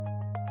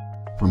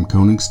From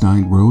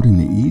Koenigstein Road in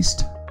the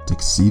east to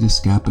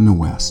Casitas Gap in the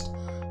west,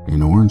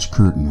 an orange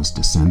curtain has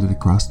descended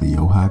across the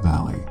Ojai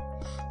Valley.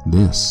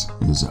 This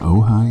is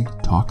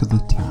Ojai Talk of the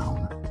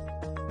Town.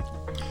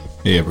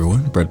 Hey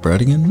everyone, Brett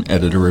Bradigan,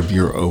 editor of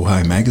your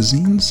Ojai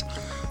magazines,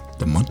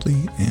 the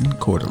monthly and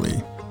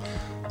quarterly.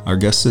 Our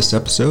guest this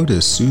episode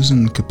is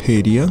Susan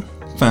Kapadia,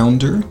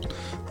 founder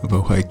of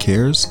Ojai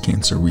Cares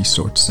Cancer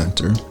Resource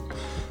Center.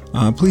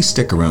 Please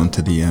stick around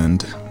to the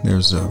end.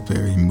 There's a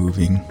very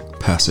moving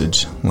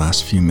passage,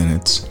 last few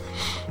minutes,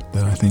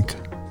 that I think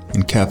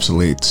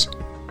encapsulates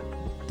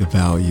the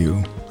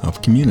value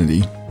of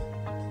community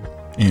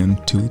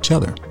and to each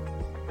other.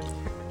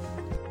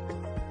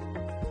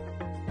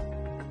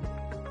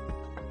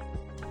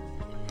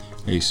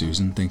 Hey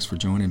Susan, thanks for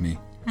joining me.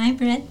 Hi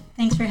Brett,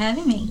 thanks for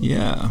having me.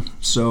 Yeah,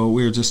 so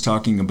we were just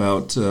talking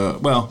about,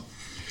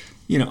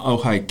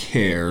 Ojai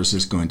Cares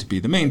is going to be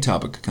the main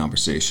topic of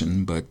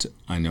conversation, but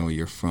I know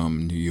you're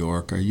from New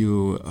York. Are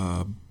you,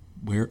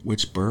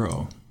 which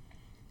borough?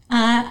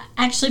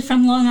 Actually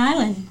from Long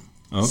Island.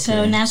 Okay.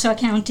 So Nassau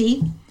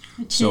County.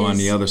 So on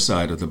the other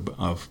side of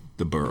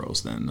the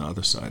boroughs then, the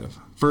other side of,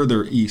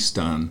 further east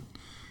on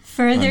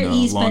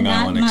east, Long but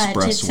not Island much.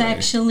 Expressway. It's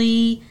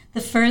actually the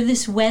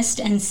furthest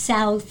west and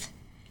south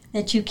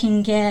that you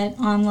can get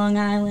on Long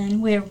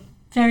Island. We're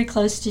very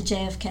close to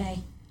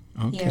JFK,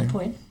 the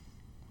airport.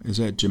 Is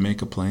that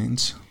Jamaica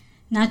Plains?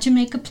 Not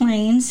Jamaica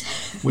Plains.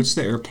 What's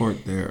the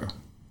airport there?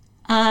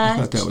 I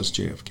thought that was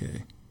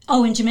JFK.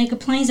 Oh, in Jamaica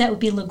Plains, that would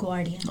be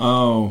LaGuardia.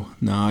 Oh,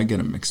 no, I get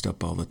them mixed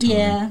up all the time.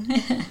 Yeah.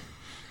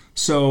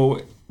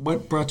 So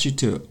what brought you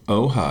to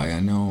Ojai? I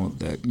know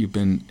that you've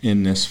been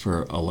in this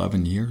for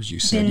 11 years, you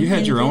said. You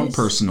had your own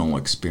personal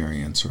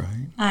experience,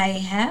 right? I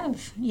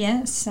have,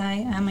 yes.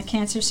 I'm a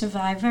cancer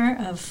survivor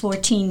of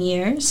 14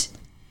 years.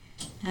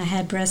 I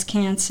had breast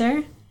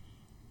cancer,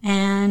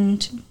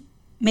 and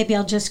maybe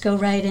I'll just go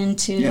right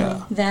into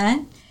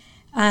that.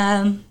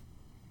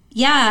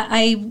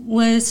 I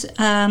was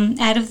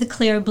out of the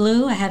clear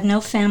blue. I have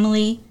no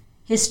family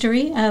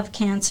history of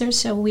cancer,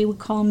 so we would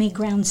call me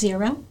ground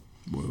zero.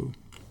 Whoa.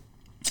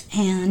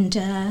 And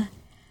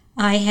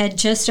I had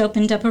just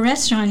opened up a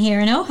restaurant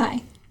here in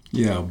Ojai.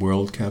 Yeah,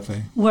 World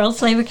Cafe. World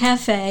Flavor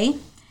Cafe.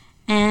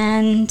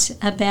 And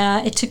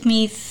it took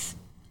me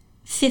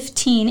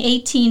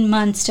 18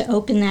 months to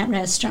open that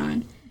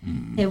restaurant.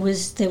 There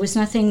was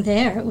nothing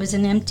there. It was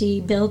an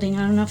empty building. I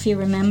don't know if you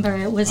remember.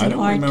 It was an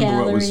art gallery. I don't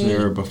remember what was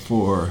there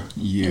before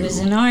you. It was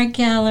an art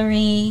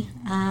gallery.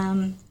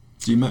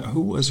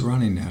 Who was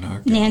running that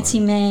art gallery? Nancy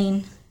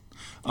Main.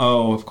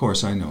 Oh, of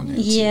course, I know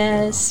Nancy.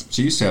 Yes. Yeah.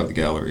 She used to have the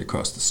gallery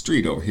across the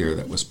street over here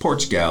that was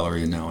Porch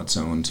Gallery, and now it's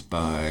owned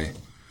by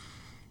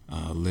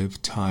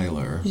Liv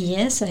Tyler.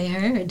 Yes, I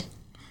heard.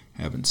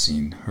 Haven't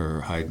seen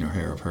her hiding her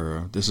hair of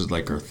her. This is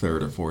like her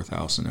third or fourth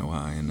house in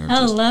Ojai, and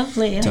they're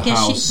lovely. I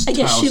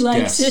guess she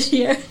likes it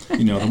here.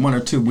 The 1 or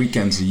 2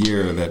 weekends a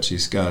year that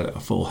she's got a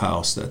full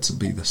house, that's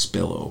be the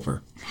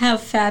spillover. How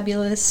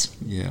fabulous.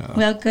 Yeah.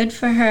 Well, good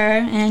for her,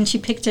 and she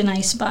picked a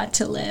nice spot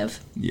to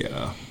live.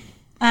 Yeah.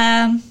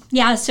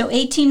 So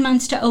 18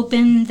 months to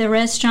open the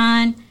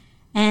restaurant,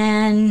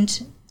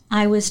 and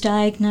I was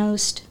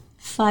diagnosed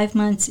 5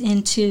 months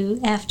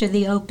after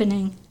the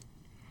opening.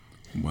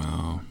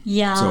 Wow.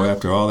 Yeah. So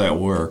after all that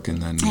work, do you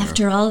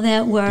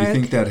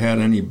think that had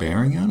any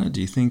bearing on it?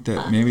 Do you think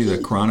that maybe the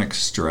chronic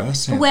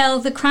stress Well,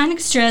 the chronic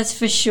stress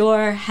for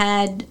sure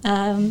had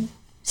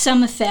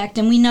some effect,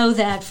 and we know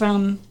that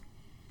from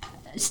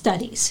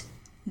studies,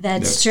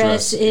 that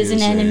stress is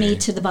an enemy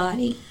to the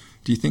body.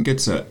 Do you think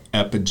it's an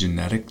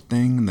epigenetic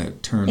thing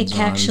that turns on? It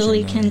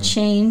actually can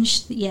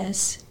change,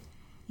 yes.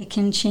 It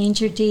can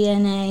change your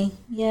DNA.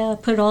 Yeah,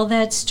 put all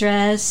that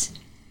stress.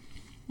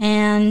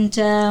 And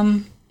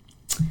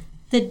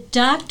the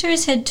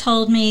doctors had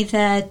told me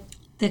that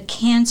the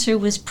cancer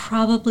was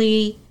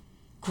probably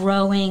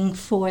growing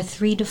for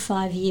 3 to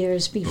 5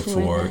 years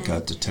before it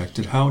got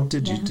detected. How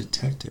did you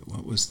detect it?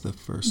 What was the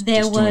first?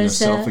 There just was doing a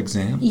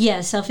self-exam? Yeah,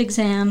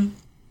 self-exam.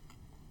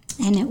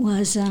 And it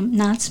was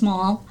not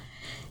small.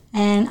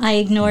 And I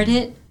ignored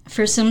it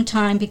for some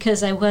time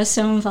because I was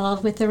so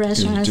involved with the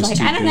restaurant. I was like,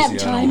 I don't have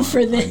time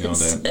for this. I know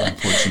that,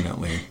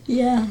 unfortunately.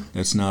 Yeah.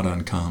 That's not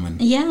uncommon.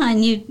 Yeah,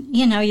 and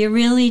you're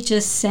really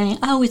just saying,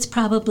 oh, it's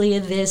probably a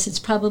this, it's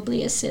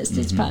probably a cyst,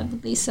 it's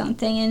probably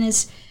something. And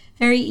it's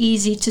very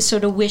easy to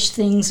sort of wish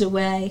things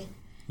away.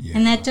 Yeah.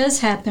 And that does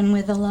happen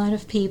with a lot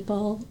of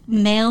people,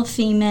 male,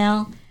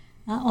 female,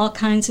 all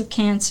kinds of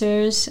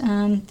cancers.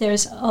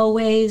 There's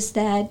always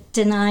that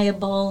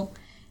deniable...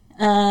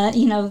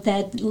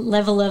 that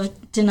level of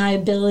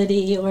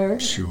deniability or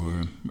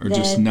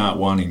just not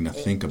wanting to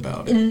think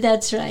about it.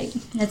 That's right.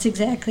 That's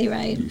exactly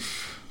right.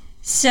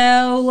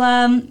 So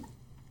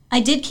I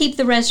did keep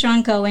the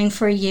restaurant going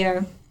for a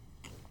year,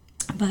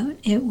 but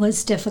it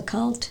was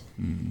difficult.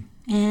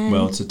 And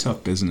well, it's a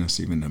tough business,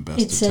 even the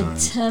best of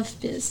times. It's a tough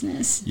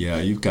business. Yeah,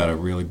 you've got to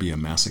really be a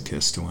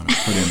masochist to want to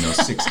put in those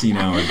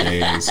 16-hour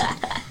days,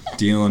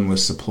 dealing with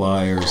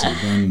suppliers and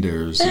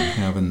vendors and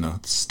having the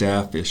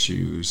staff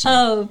issues.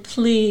 Oh,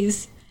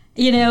 please.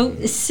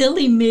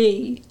 Silly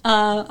me.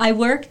 I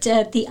worked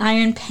at the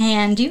Iron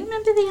Pan. Do you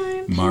remember the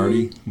Iron Pan?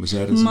 Marty, was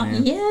that his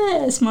name?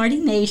 Yes, Marty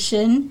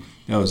Nation.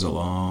 That was a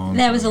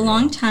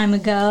long time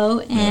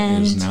ago.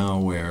 And that is now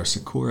where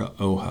Sakura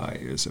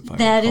Ojai is, if I recall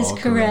that is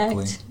correct.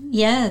 Correctly.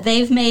 Yeah,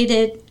 they've made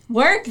it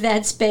work,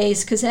 that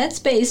space, because that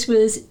space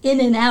was in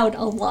and out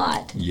a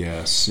lot.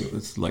 Yes, it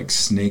was like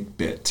snake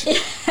bit.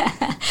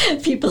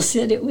 People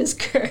said it was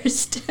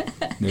cursed.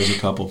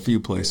 There's a few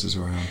places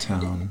around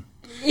town.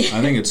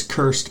 I think it's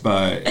cursed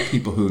by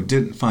people who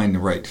didn't find the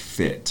right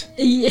fit.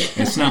 Yeah.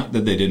 It's not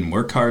that they didn't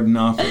work hard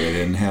enough or they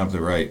didn't have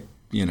the right,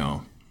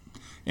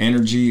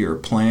 energy or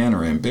plan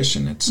or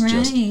ambition. It's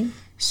just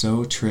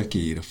so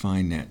tricky to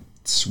find that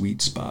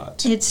sweet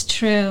spot. It's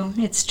true.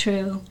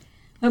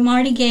 But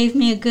Marty gave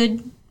me a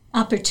good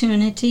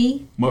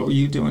opportunity. What were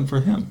you doing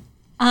for him?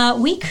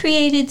 We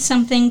created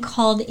something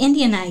called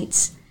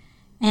Indianites.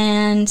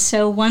 And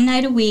so one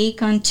night a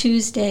week on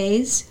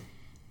Tuesdays,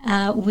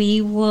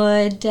 we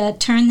would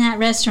turn that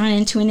restaurant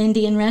into an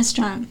Indian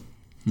restaurant.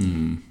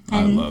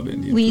 I love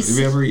Indian food. Have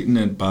you ever eaten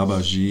at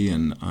Babaji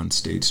on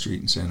State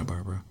Street in Santa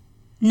Barbara?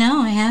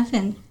 No, I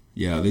haven't.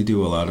 Yeah, they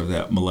do a lot of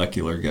that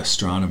molecular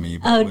gastronomy.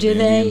 Oh, do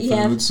they?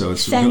 Indian food, yeah. so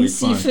it's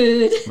fancy really fun.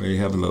 Food. Where you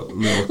have a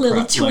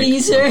little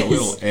tweezers. Like a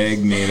little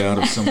egg made out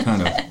of some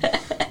kind of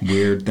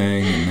weird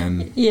thing, and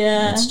then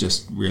it's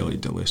just really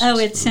delicious. Oh,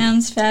 it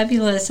sounds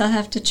fabulous. I'll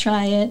have to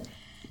try it.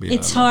 Yeah,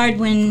 it's hard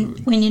when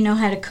you know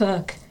how to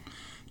cook.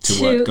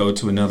 To go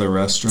to another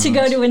restaurant? To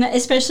go to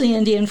especially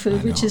Indian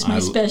food, which is my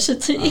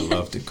specialty. I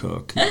love to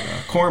cook.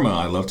 Korma,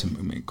 I love to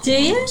make korma.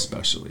 Do you?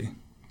 Especially.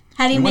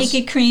 How do you make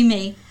it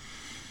creamy?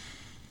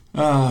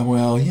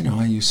 Well,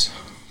 I use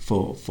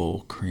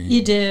full cream.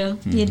 You do.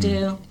 You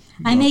do.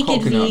 I make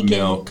it vegan. Coconut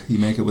milk. You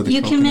make it with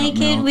coconut milk? You can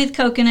make it with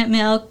coconut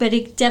milk, but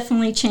it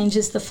definitely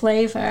changes the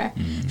flavor.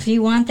 If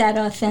you want that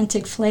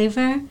authentic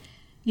flavor,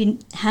 you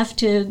have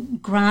to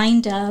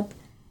grind up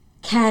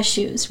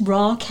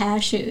raw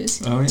cashews,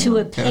 to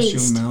a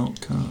paste. Cashew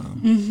milk.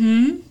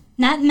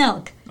 Not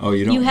milk. Oh,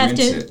 you don't rinse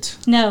it?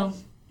 No,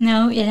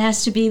 it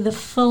has to be the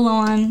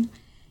full-on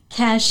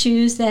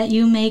cashews that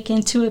you make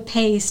into a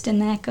paste, and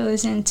that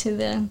goes into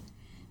the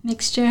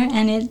mixture,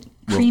 and it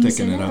creams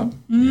it up.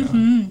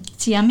 Yeah.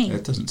 It's yummy.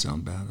 That doesn't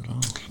sound bad at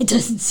all. It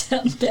doesn't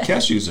sound bad.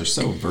 Cashews are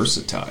so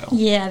versatile.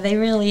 Yeah, they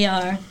really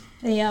are.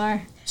 They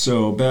are.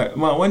 So,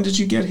 when did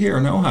you get here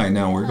in Ojai?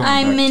 Now we're going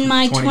back I'm in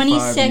my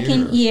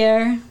 22nd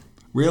year.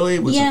 Really?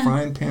 Was the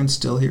frying pan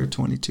still here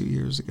 22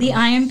 years ago? The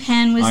Iron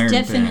Pan was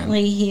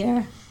definitely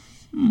here.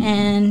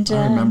 And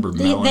I remember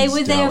they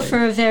were there Deli.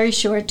 for a very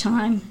short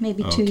time,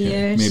 maybe 2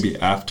 years. Maybe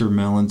after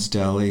Mellon's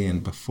Deli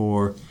and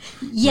before.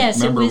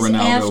 Yes, remember it was Ronaldo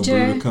after.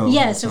 Brudico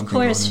Yes, of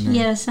course.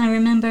 Yes, I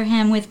remember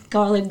him with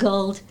garlic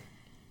gold.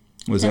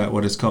 Was that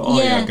what it's called?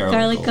 Oh, yeah,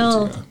 garlic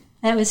gold. Yeah.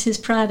 That was his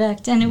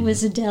product, and it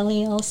was a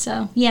deli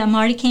also. Yeah,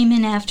 Marty came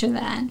in after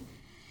that.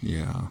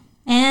 Yeah.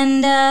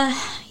 And,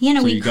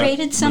 we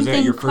created something. Was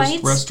that your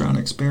first restaurant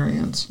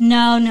experience?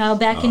 No.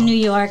 Back in New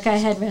York, I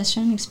had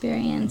restaurant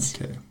experience.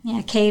 Okay.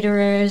 Yeah,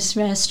 caterers,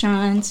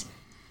 restaurants.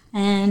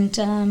 And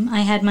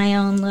I had my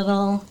own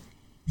little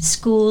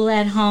school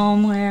at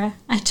home where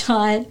I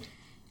taught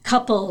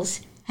couples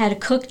how to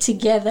cook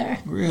together.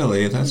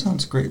 Really? That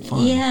sounds great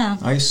fun. Yeah.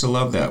 I used to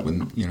love that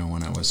when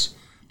I was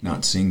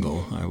not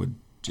single. I would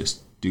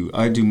just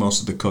I do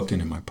most of the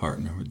cooking, and my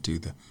partner would do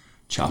the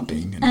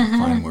chopping and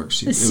fine work.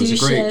 It was a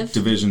great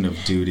division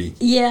of duty.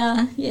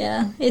 Yeah.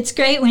 It's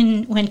great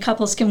when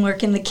couples can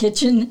work in the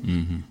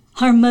kitchen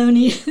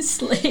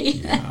harmoniously.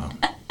 Yeah.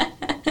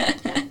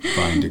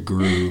 Find a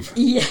groove.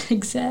 Yeah,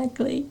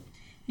 exactly.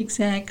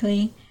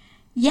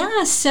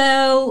 Yeah,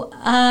 so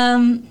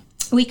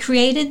we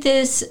created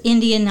this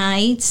Indian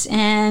Nights,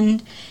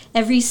 and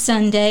every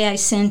Sunday I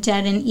sent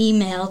out an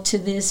email to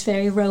this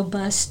very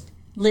robust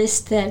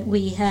list that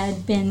we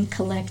had been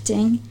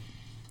collecting,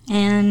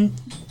 and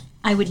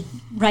I would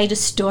write a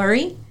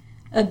story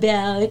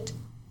about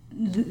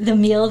the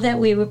meal that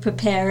we were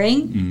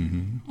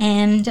preparing,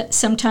 and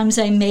sometimes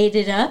I made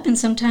it up, and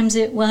sometimes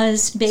it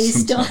was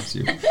based on...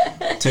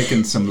 You've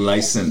taken some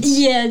license.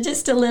 Yeah,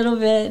 just a little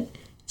bit.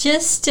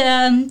 Just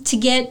to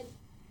get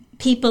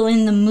people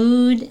in the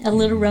mood, a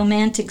little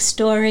romantic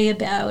story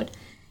about...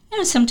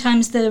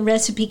 sometimes the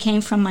recipe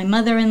came from my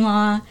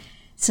mother-in-law,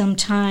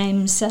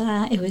 sometimes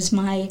it was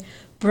my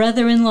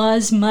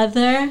brother-in-law's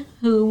mother,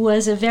 who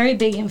was a very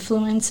big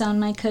influence on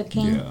my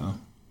cooking. Yeah.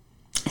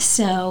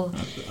 So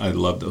I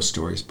love those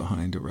stories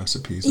behind the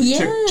recipes.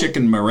 Like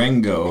chicken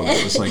marengo.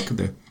 It was like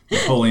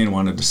Napoleon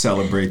wanted to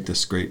celebrate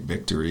this great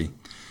victory,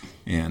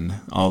 and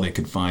all they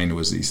could find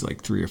was these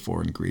 3 or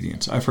 4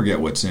 ingredients. I forget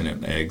what's in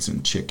it, eggs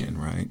and chicken,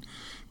 right?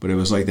 But it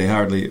was like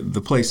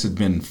the place had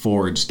been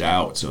foraged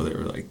out, so they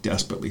were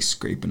desperately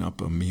scraping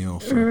up a meal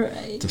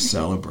to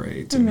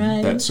celebrate. And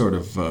that sort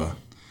of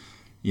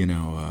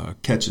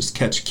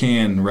catch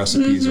can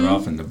recipes are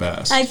often the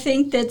best. I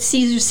think that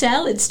Caesar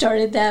salad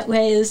started that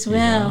way as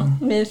well,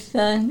 with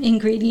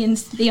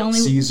ingredients. The only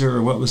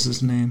Caesar, what was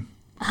his name?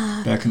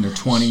 back in their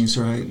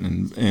 20s, right?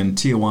 In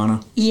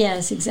Tijuana.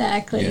 Yes,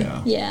 exactly.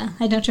 Yeah.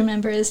 I don't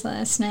remember his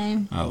last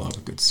name. I love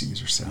a good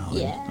Caesar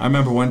salad. Yeah. I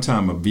remember one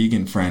time a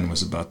vegan friend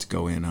was about to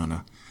go in on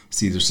a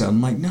Caesar salad.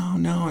 I'm like,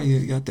 no,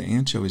 you got the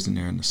anchovies in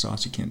there and the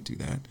sauce. You can't do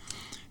that.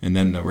 And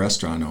then the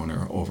restaurant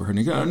owner overheard and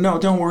he goes, no,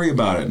 don't worry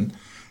about it. And,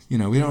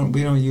 we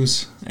don't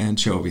use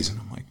anchovies. And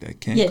I'm like, they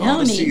can't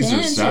call it a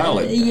Caesar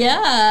salad.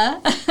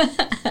 Yeah.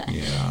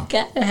 Yeah.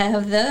 Gotta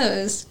have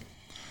those.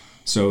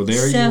 So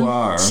you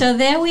are. So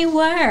there we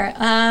were.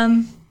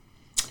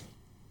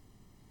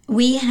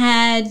 We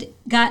had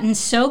gotten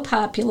so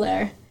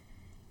popular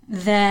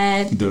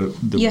that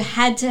you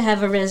had to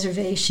have a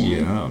reservation.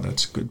 Yeah,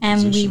 that's a good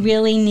position. And we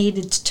really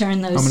needed to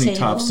turn those tables. How many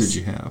tops did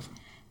you have?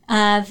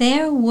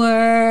 There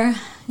were,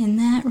 in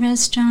that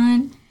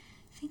restaurant,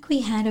 I think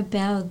we had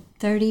about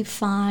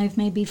 35,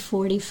 maybe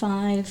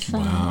 45.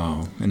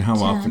 Wow. And how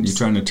often? You're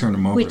trying to turn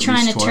them over We're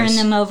trying to twice? turn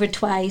them over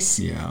twice.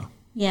 Yeah.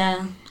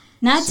 Yeah.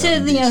 Not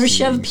to,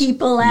 shove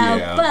people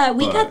out, but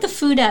we got the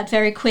food out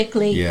very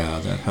quickly. Yeah,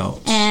 that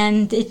helps.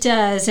 And it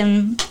does.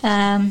 And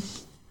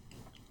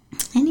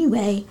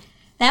anyway,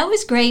 that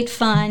was great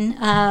fun.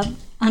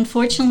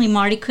 Unfortunately,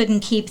 Marty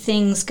couldn't keep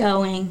things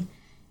going.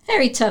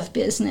 Very tough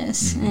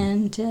business. Mm-hmm.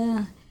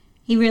 And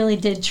he really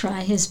did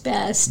try his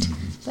best,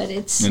 but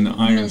it's And the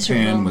iron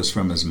miserable. pan was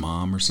from his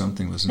mom or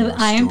something, wasn't it? The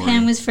iron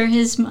pan was from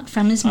his mom.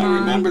 I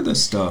remember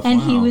this stuff. And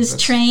wow, he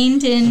was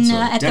trained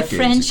at the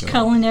French ago.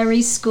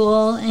 Culinary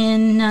School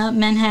in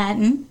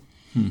Manhattan,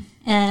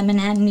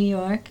 Manhattan, New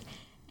York.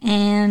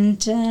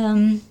 And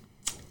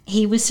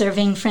he was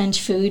serving French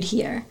food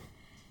here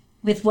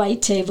with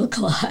white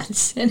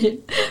tablecloths.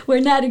 And we're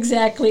not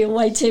exactly a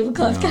white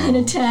tablecloth kind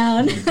of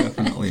town.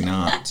 Definitely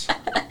not.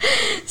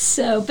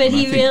 So, but when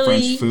he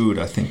really... French food,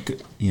 I think,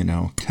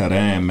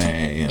 crème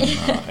and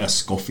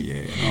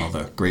escoffier and all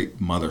the great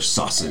mother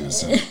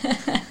sauces.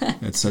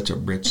 And it's such a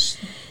rich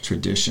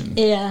tradition.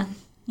 Yeah.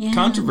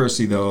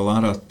 Controversy, though, a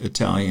lot of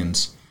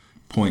Italians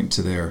point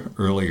to their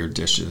earlier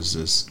dishes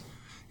as,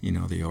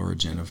 the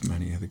origin of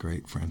many of the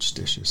great French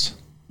dishes.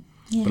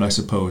 Yeah. But I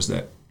suppose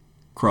that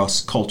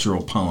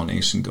cross-cultural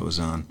pollination goes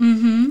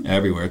on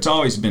everywhere. It's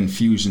always been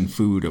fusion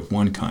food of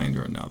one kind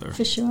or another.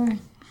 For sure.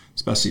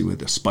 Especially with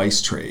the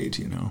spice trade,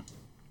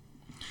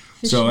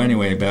 So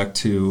anyway, back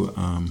to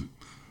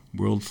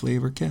World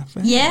Flavor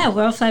Cafe. Yeah,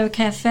 World Flavor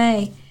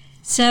Cafe.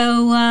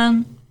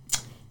 So,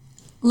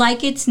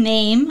 like its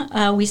name,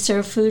 we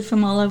serve food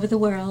from all over the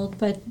world,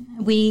 but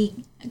we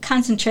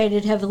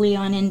concentrated heavily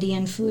on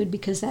Indian food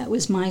because that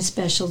was my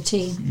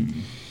specialty.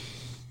 Mm.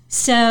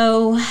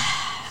 So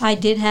I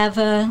did have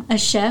a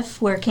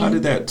chef working. How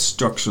did that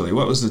structurally?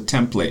 What was the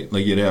template?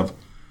 Like you'd have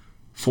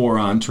 4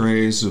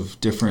 entrees of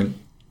different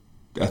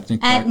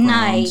ethnic at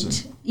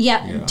backgrounds? Night,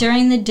 yeah.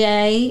 During the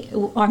day,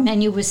 our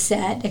menu was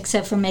set,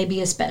 except for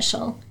maybe a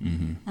special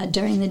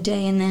during the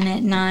day. And then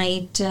at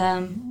night,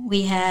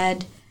 we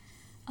had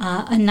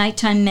a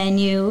nighttime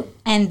menu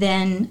and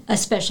then a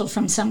special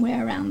from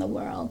somewhere around the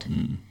world.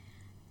 Mm.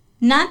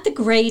 Not the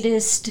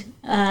greatest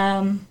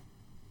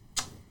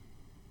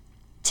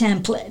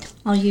template.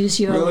 I'll use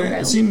your word.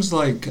 It seems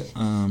like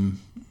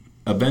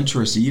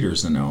adventurous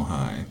eaters in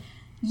Ojai.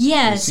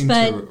 Yes,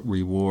 but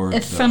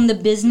reward from the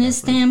business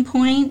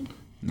standpoint,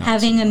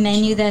 having a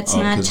menu that's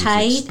not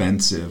tight, it's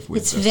expensive.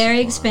 It's very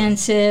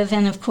expensive,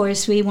 and of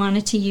course, we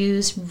wanted to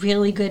use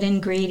really good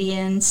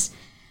ingredients.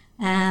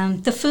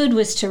 The food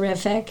was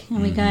terrific,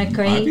 and we got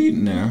great. I've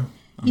eaten there.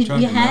 I'm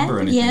trying to remember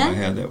anything I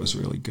had that was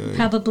really good.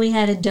 Probably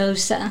had a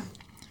dosa.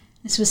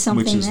 This was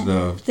something which is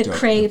the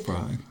crepe.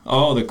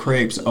 The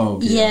crepes. Oh,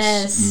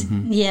 yes.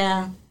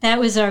 Yeah. That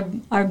was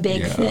our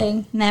big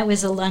thing. And that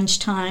was a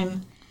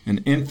lunchtime.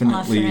 And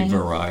infinitely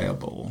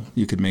variable.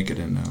 You could make it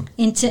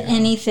into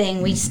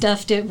anything. We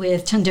stuffed it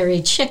with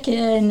tandoori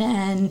chicken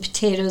and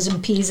potatoes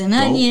and peas and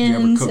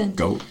onions. You ever cook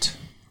goat?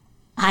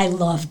 I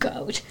love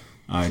goat.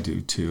 I do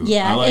too.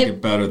 Yeah, I like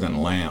it better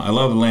than lamb. I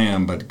love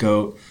lamb, but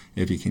goat,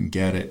 if you can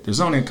get it.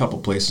 There's only a couple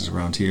places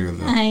around here.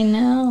 I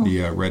know.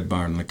 The Red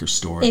Barn Liquor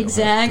Store.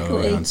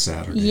 Exactly. Goat on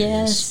Saturdays.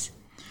 Yes.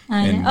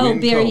 And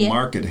Winco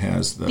Market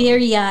has the...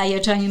 Birria, you're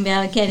talking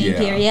about getting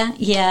birria?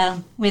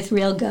 Yeah, with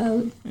real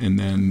goat. And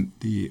then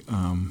the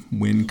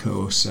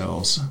Winco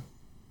sells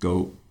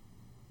goat.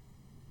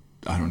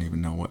 I don't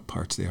even know what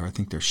parts they are. I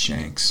think they're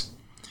shanks.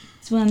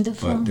 It's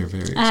wonderful. But they're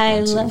very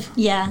expensive.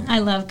 I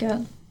love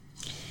goat.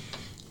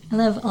 I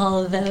love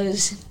all of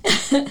those.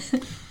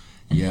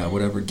 Yeah,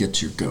 whatever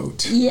gets your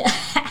goat. Yeah.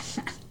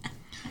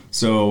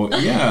 So,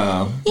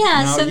 yeah.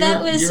 Yeah, now so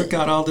that was... You've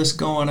got all this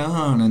going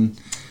on, and...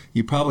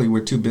 You probably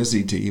were too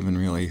busy to even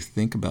really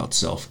think about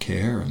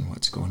self-care and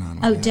what's going on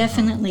with that.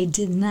 Definitely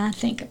did not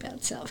think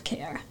about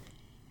self-care.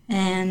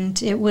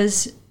 And it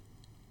was,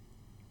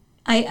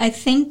 I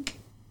think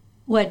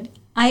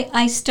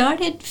I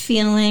started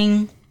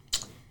feeling,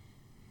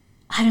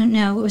 I don't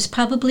know, it was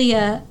probably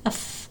a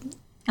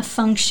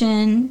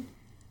function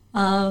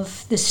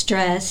of the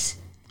stress,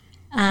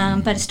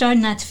 but I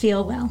started not to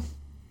feel well.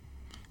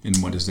 And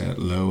what is that,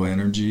 low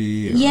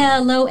energy? Yeah,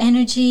 low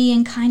energy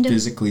and kind of...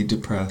 Physically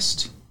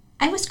depressed.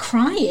 I was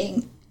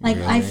crying. Like,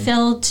 Really? I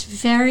felt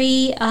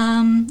very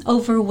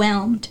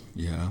overwhelmed.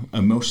 Yeah,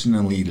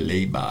 emotionally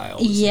labile.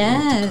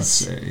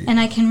 Yes. And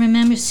I can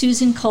remember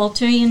Susan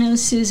Coulter,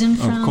 Susan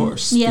from... Of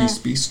course,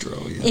 Beast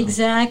Bistro, yeah.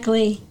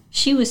 Exactly.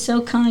 She was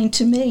so kind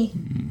to me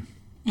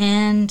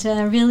and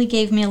really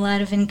gave me a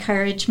lot of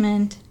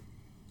encouragement.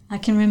 I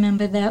can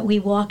remember that we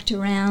walked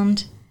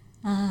around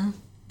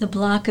the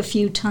block a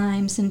few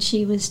times, and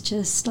she was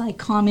just, like,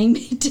 calming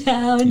me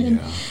down. Yeah. And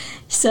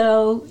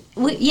so,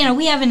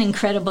 we have an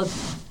incredible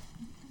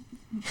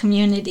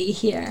community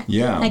here.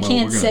 Yeah, I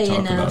can't say talk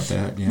enough.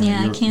 about that.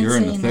 Yeah, I can't you're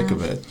say in the thick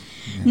enough. of it.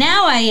 Yeah.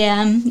 Now I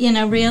am,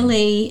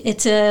 really,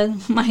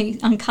 my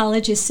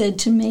oncologist said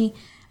to me,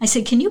 I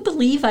said, can you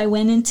believe I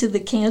went into the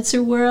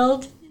cancer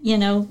world,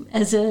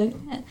 and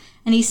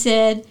he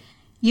said,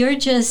 you're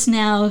just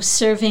now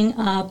serving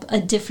up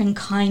a different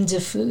kinds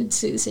of food,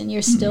 Susan.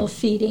 You're still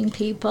feeding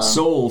people.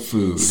 Soul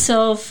food.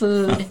 Soul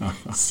food.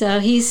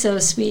 So he's so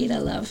sweet. I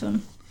love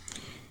him.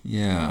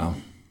 Yeah.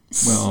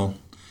 Well,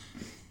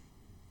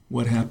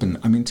 what happened?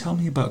 I mean, tell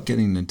me about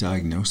getting the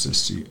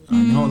diagnosis.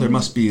 I know there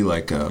must be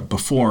like a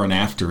before and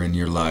after in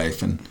your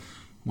life. And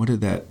what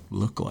did that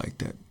look like,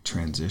 that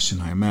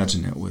transition? I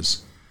imagine it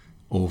was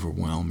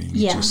overwhelming.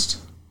 Yeah.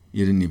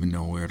 You didn't even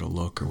know where to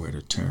look or where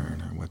to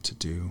turn or what to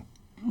do.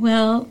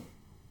 Well,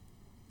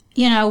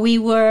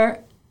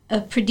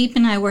 Pradeep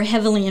and I were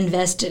heavily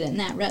invested in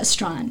that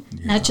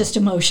restaurant, not just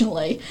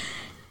emotionally.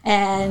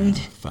 And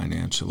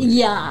financially.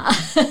 Yeah.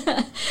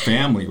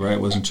 Family, right?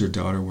 Wasn't your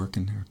daughter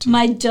working there too?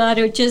 My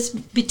daughter,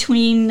 just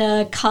between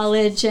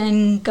college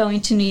and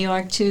going to New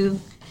York to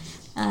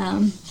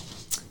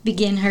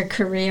begin her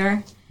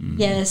career.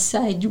 Yes,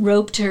 I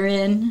roped her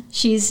in.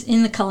 She's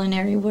in the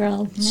culinary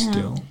world now.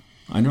 Still?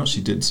 I know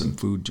she did some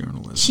food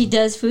journalism. She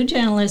does food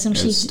journalism.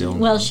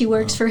 She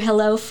works for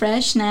Hello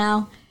Fresh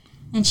now,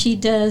 and she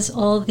does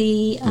all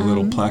the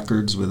little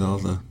placards with all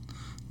the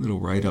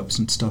little write-ups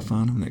and stuff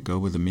on them that go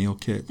with the meal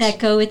kits. That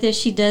go with this.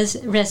 She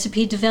does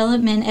recipe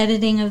development,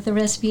 editing of the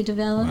recipe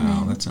development.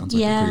 Wow, that sounds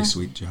like a pretty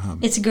sweet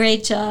job. It's a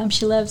great job.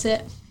 She loves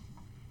it.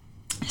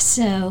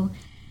 So,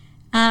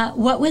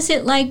 what was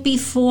it like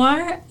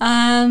before?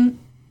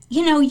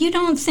 You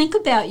don't think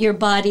about your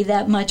body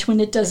that much when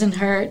it doesn't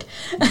hurt.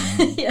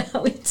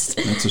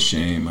 That's a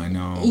shame. I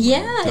know.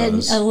 Yeah,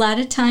 and a lot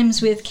of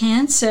times with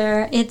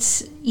cancer,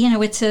 it's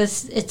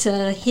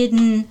a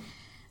hidden,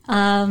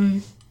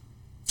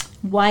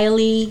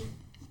 wily,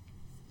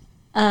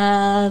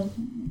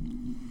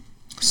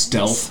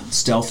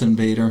 stealth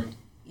invader.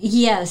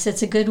 Yes,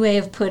 it's a good way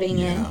of putting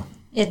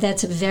it.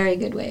 That's a very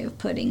good way of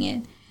putting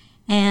it,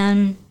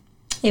 and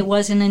it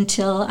wasn't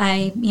until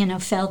I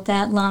felt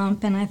that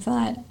lump and I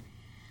thought,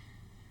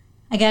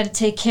 I got to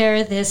take care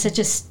of this. I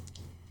just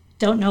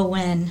don't know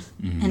when.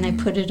 And I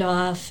put it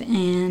off.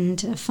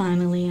 And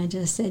finally I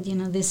just said,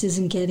 this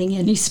isn't getting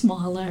any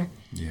smaller.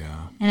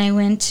 Yeah. And I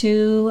went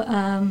to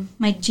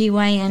my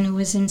GYN who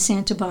was in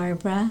Santa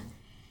Barbara.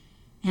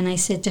 And I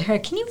said to her,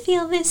 can you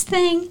feel this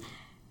thing?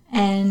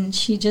 And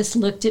she just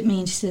looked at me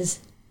and she says,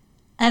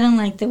 I don't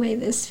like the way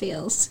this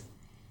feels.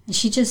 And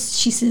she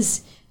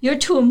says, you're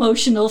too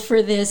emotional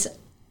for this.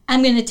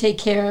 I'm going to take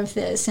care of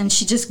this. And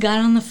she just got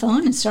on the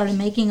phone and started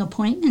making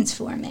appointments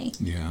for me.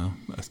 Yeah.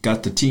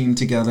 Got the team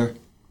together.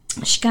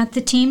 She got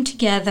the team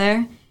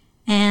together.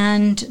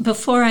 And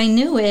before I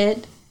knew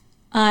it,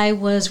 I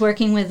was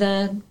working with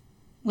a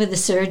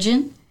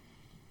surgeon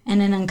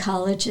and an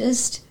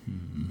oncologist.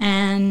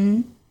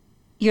 And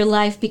your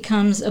life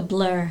becomes a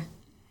blur.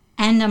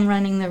 And I'm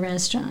running the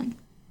restaurant.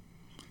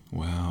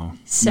 Wow.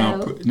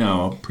 So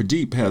now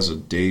Pradeep has a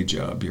day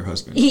job, your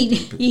husband.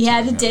 He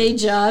had a day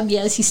job,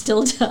 yes, he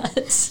still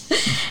does.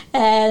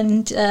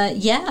 And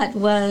it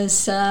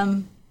was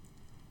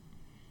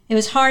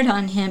hard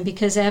on him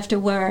because after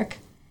work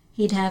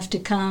he'd have to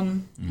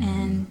come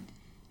and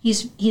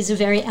he's a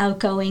very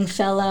outgoing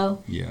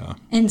fellow. Yeah.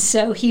 And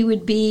so he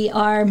would be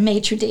our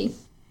maitre d'.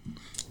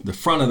 The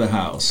front of the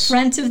house.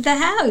 Front of the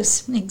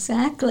house,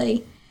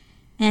 exactly.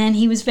 And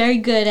he was very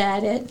good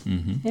at it,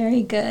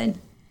 very good.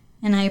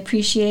 And I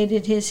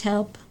appreciated his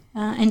help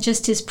and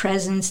just his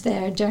presence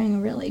there during a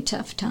really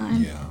tough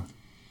time. Yeah.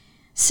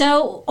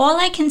 So all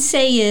I can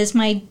say is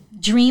my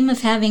dream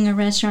of having a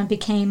restaurant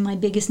became my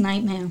biggest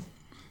nightmare.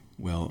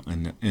 Well,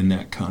 in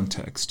that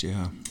context,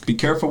 yeah. Be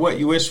careful what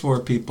you wish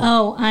for, people.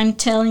 Oh, I'm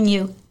telling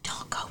you,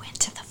 don't go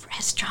into the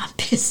restaurant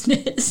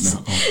business.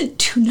 No.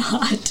 Do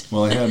not.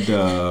 Well, I had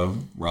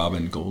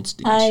Robin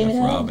Goldstein,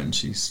 Chef Robin.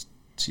 She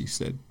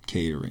said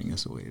catering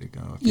is the way to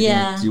go.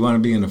 If you want to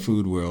be in the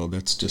food world,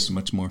 that's just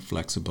much more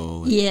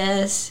flexible.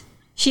 Yes.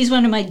 She's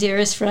one of my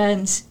dearest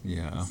friends.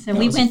 Yeah. So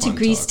we went to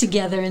Greece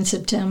together in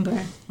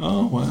September.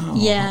 Oh, wow.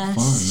 Yeah.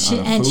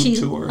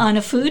 Fun. On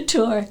a food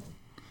tour.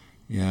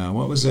 Yeah.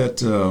 What was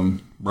that?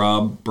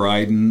 Rob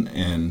Brydon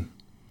and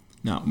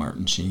not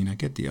Martin Sheen. I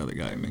get the other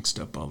guy mixed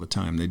up all the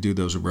time. They do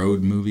those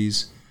road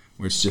movies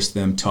where it's just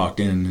them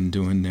talking and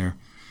doing their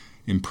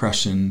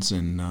impressions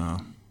and...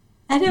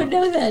 I don't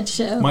know that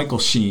show. Michael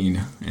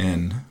Sheen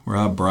and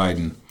Rob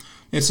Brydon.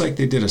 It's like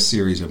they did a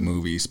series of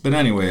movies. But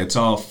anyway, it's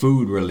all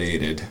food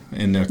related,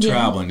 and they're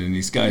traveling, and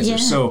these guys are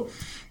so,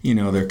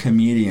 they're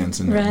comedians,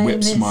 and they're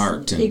whip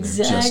smart, and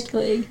they're just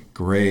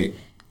great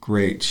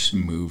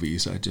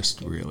movies. I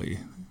just really,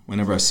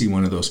 whenever I see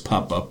one of those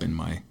pop up in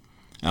my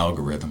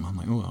algorithm, I'm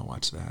like, oh, I'll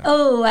watch that.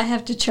 Oh, I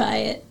have to try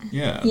it.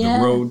 Yeah, The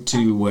Road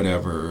to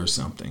whatever or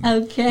something.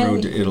 Okay.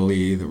 Road to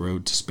Italy, The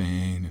Road to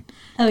Spain,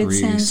 and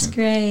Greece. It sounds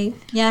great.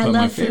 Yeah, I love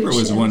my favorite was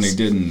shows. the one they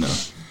did in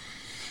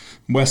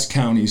West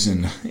Counties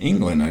in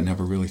England. I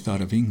never really thought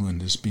of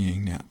England as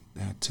being that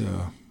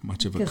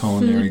much of a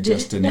culinary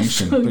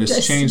destination, but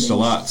it's changed a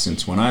lot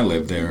since when I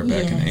lived there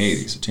back in the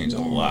 80s. It changed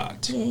a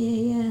lot.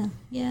 Yeah.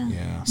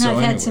 Yeah. So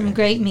I've had some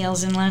great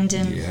meals in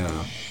London.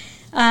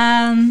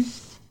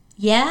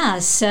 Yeah.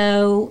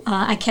 So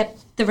I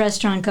kept the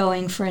restaurant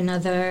going for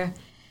another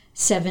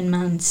 7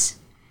 months.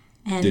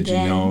 And did you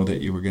know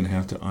that you were going to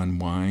have to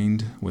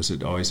unwind? Was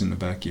it always in the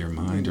back of your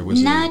mind, or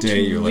was it a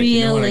day you're like,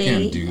 you know what, I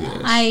can't do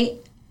this?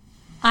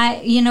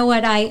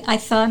 I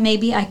thought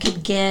maybe I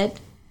could get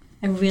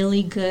a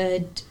really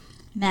good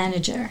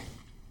manager.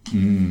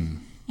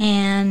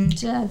 And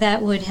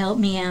that would help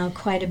me out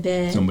quite a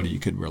bit. Somebody you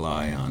could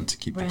rely on to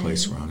keep the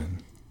place running.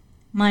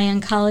 My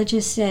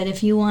oncologist said,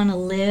 if you want to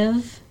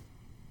live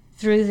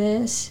through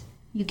this,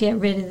 you get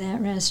rid of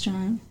that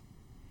restaurant.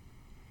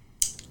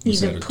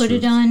 Either put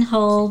it on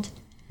hold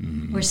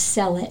or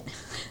sell it.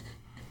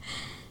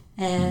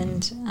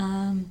 And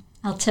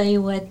I'll tell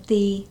you what,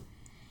 do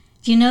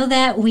you know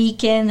that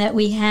weekend that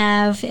we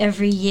have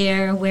every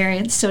year where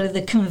it's sort of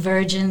the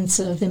convergence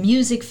of the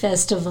music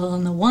festival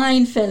and the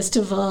wine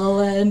festival?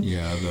 And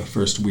the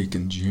first week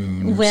in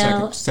June,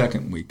 or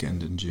second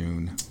weekend in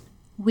June.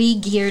 We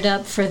geared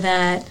up for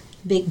that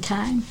big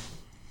time.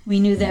 We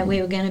knew that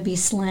we were going to be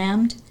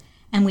slammed,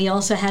 and we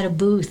also had a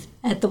booth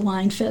at the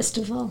wine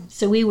festival,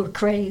 so we were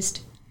crazed.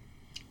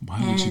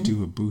 Why would you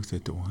do a booth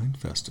at the wine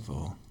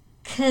festival?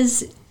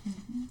 Because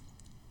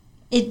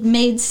it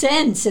made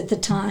sense at the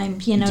time,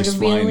 to really... Just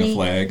flying the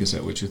flag, is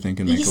that what you're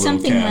thinking? Make a little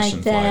something cash like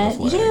and that.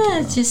 fly the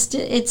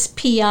flag. It's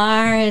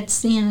PR,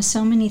 it's,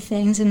 so many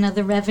things,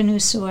 another revenue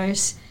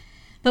source.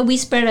 But we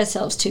spread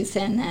ourselves too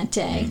thin that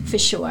day, for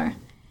sure.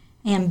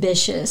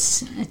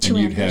 Ambitious, too ambitious. And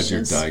you'd had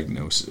your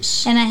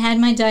diagnosis. And I had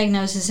my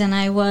diagnosis, and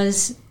I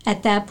was,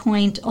 at that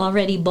point,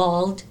 already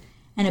bald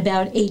and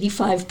about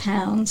 85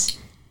 pounds.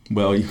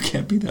 Well, you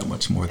can't be that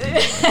much more than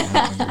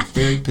that. You're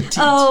very petite.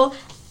 Oh,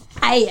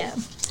 I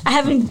am. I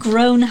haven't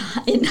grown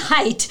in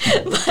height,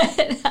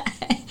 but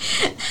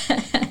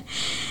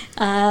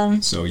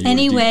so you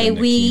anyway,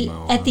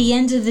 chemo, at the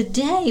end of the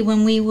day,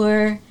 when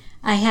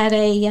I had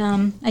a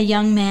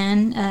young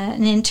man,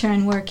 an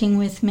intern working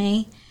with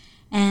me,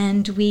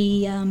 and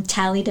we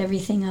tallied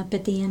everything up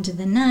at the end of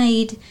the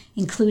night,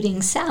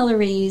 including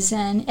salaries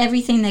and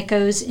everything that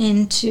goes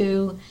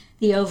into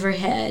the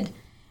overhead.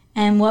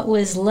 And what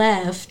was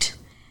left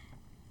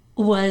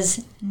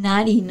was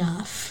not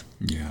enough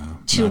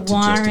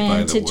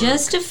to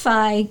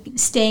justify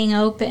staying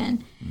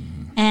open.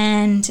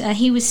 And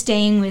he was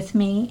staying with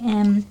me,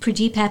 and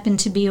Pradeep happened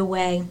to be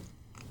away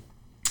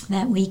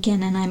that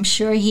weekend, and I'm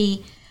sure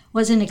he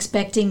wasn't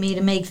expecting me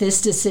to make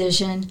this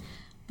decision,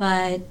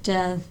 but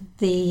the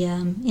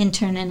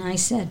intern and I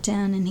sat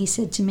down, and he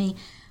said to me,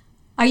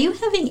 "Are you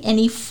having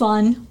any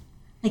fun?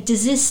 Like,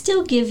 does this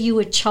still give you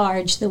a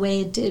charge the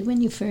way it did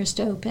when you first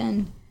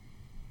opened?"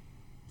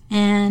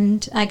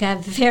 And I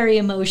got very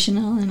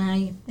emotional, and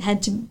I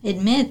had to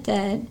admit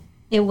that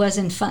it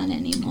wasn't fun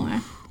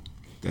anymore.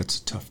 That's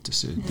a tough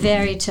decision.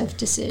 Very tough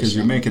decision. Because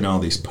you're making all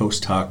these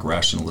post hoc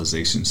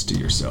rationalizations to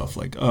yourself,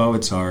 like, oh,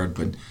 it's hard,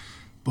 but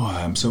boy,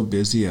 I'm so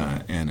busy,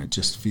 and it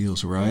just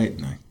feels right,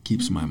 and it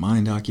keeps my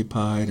mind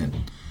occupied,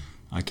 and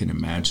I can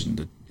imagine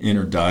the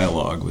inner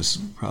dialogue was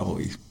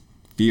probably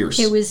fierce.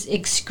 It was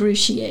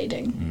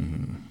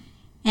excruciating.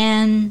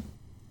 And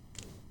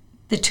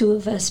the two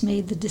of us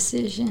made the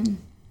decision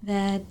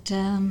that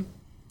the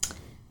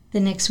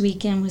next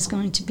weekend was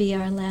going to be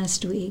our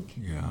last week.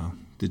 Yeah.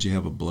 Did you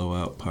have a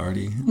blowout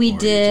party? We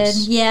did.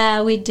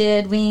 Yeah, we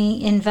did. We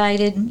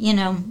invited,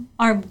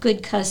 our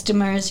good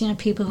customers,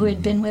 people who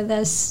had been with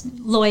us,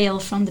 loyal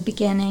from the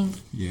beginning.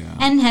 Yeah.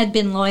 And had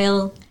been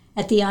loyal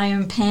at the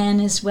Iron Pan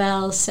as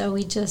well. So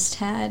we just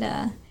had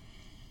a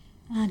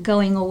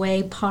going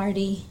away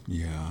party.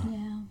 Yeah.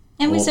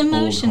 It was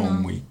emotional. Old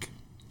home week.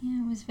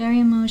 Yeah, it was very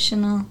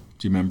emotional.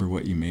 Do you remember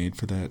what you made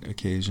for that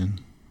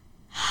occasion?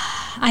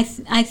 I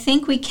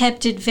think we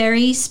kept it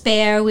very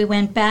spare. We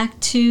went back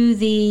to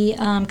the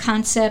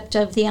concept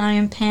of the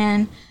Iron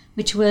Pan,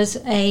 which was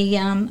a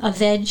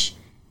veg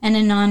and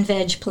a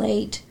non-veg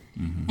plate.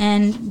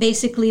 And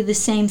basically the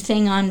same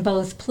thing on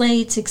both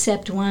plates,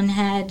 except one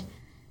had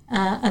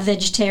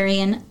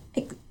an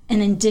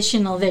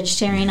additional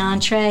vegetarian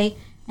entree,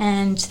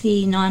 and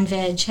the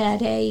non-veg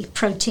had a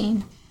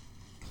protein.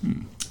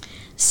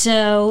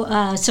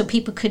 So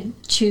people could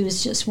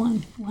choose just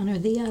one or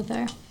the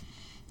other.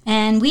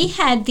 And we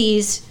had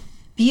these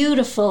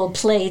beautiful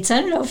plates.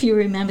 I don't know if you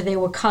remember, they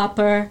were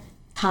copper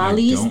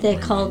thalis. They're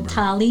called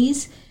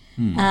thalis.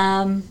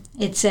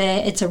 It's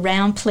a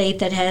round plate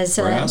that has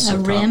a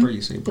rim. Copper?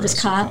 You say brass It was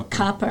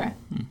copper.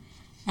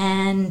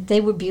 And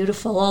they were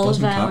beautiful.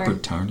 Doesn't copper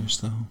tarnish,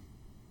 though?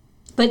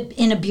 But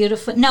in a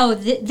beautiful... No,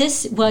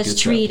 this was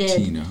treated.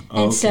 Patina.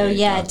 And so,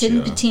 gotcha. it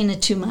didn't patina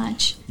too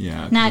much.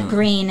 Yeah. Not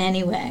green,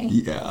 anyway.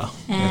 Yeah,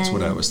 that's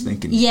what I was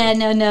thinking. Yeah,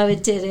 no,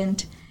 it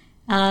didn't.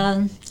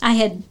 I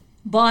had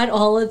bought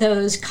all of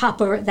those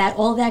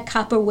all that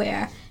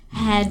copperware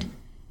had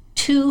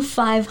 2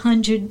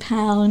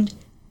 500-pound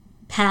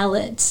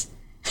pallets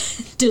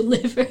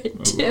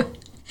delivered to.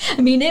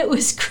 I mean, it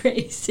was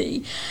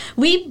crazy.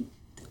 We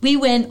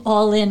went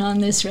all in on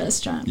this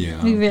restaurant.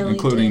 Yeah, we really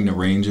including did. The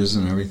ranges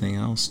and everything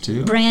else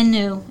too. Brand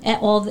new.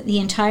 The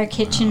entire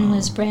kitchen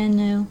was brand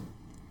new.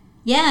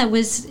 Yeah, it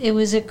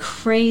was a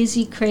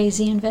crazy,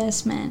 crazy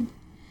investment.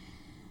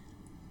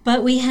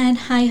 But we had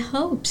high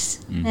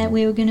hopes that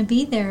we were going to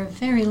be there a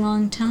very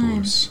long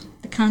time.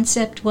 The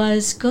concept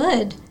was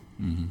good.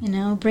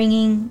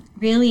 Bringing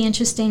really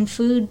interesting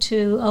food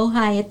to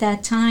Ojai at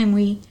that time.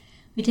 We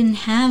didn't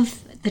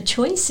have the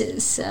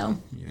choices, so.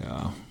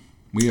 Yeah.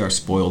 We are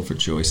spoiled for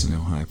choice in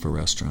Ojai for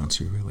restaurants.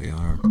 We really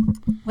are.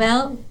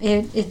 Well,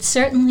 it's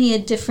certainly a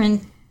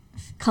different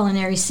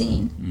culinary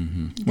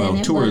scene.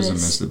 Well, tourism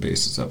is the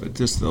basis of it.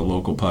 Just the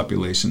local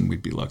population,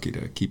 we'd be lucky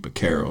to keep a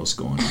Caro's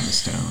going in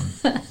this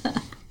town.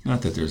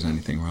 Not that there's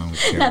anything wrong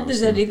with Caro's. Not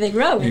there's anything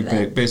wrong with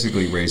that.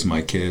 Basically raise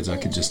my kids. I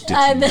could just ditch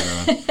them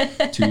there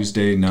on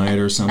Tuesday night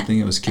or something.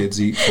 It was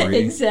kids eat free.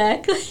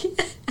 Exactly.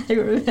 I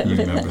remember You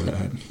remember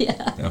that?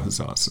 Yeah. That was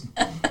awesome.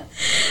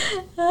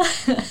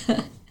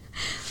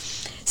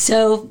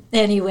 So,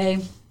 anyway,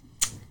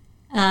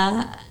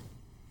 I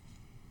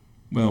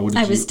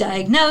was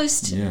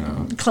diagnosed,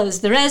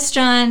 closed the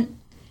restaurant,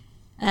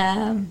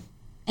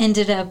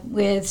 ended up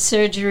with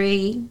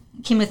surgery,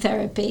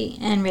 chemotherapy,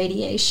 and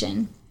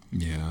radiation.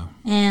 Yeah.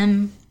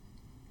 And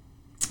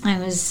I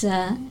was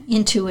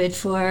into it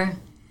for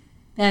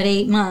about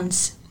 8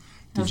 months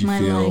of my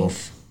life. Did you feel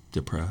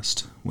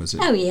depressed? Was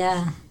it? Oh,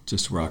 yeah.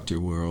 Just rocked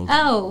your world?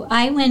 Oh,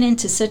 I went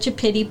into such a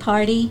pity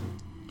party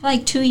for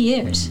like 2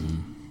 years.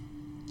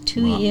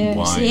 2 years.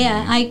 Why?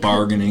 Yeah.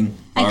 Bargaining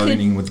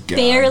with God.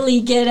 Barely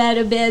get out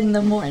of bed in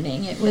the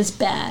morning. It was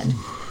bad.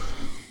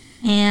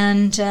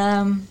 And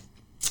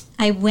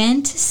I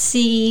went to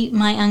see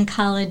my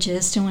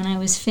oncologist, and when I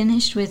was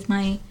finished with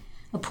my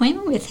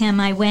appointment with him,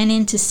 I went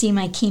in to see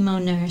my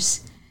chemo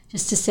nurse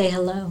just to say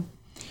hello.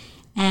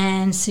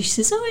 And so she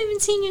says, I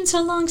haven't seen you in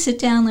so long. Sit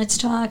down, let's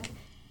talk.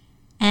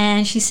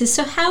 And she says,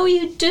 so how are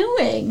you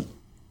doing?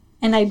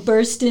 And I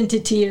burst into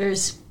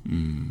tears.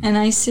 And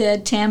I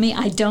said, Tammy,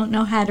 I don't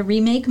know how to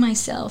remake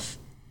myself.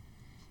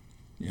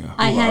 Yeah,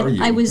 who are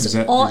you? Did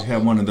you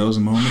have one of those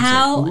moments?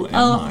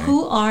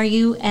 Who are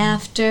you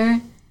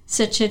after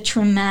such a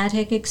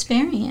traumatic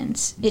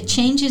experience? It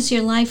changes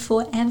your life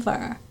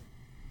forever.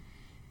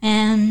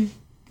 And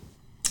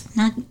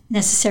not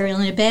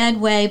necessarily in a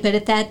bad way, but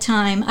at that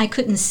time, I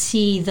couldn't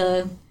see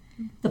the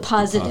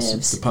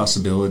positives. The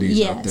possibilities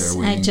out there waiting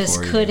for you. I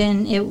just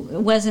couldn't. It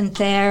wasn't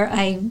there.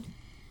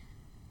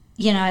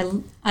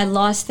 I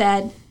lost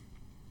that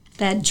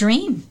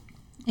dream.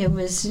 It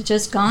was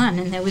just gone,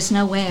 and there was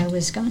no way I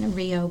was going to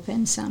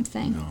reopen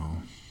something.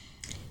 No.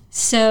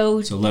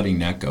 So letting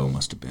that go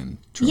must have been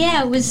traumatic.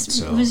 Yeah, it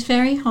was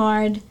very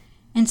hard.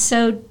 And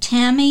so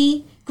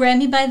Tammy grabbed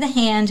me by the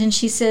hand, and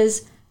she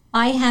says,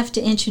 I have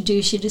to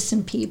introduce you to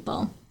some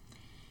people.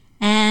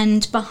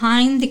 And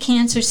behind the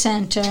Cancer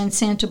Center in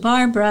Santa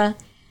Barbara,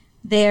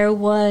 there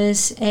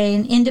was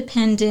an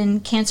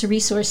independent cancer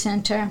resource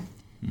center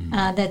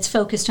that's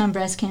focused on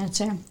breast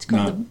cancer. It's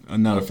called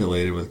not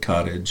affiliated with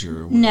Cottage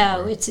or whatever.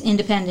 No, it's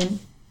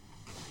independent.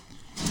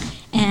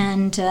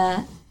 And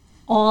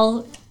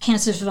all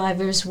cancer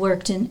survivors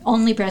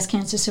only breast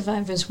cancer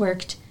survivors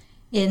worked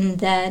in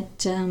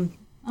that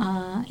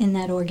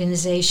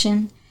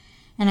organization.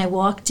 And I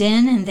walked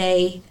in, and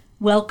they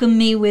welcomed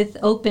me with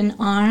open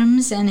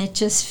arms, and it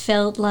just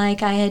felt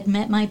like I had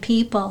met my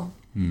people.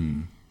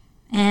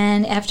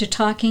 And after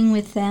talking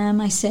with them,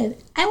 I said,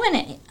 I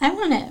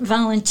want to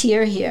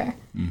volunteer here.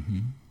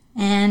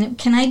 And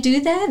can I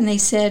do that? And they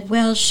said,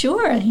 well,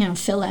 sure,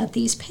 fill out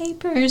these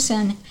papers,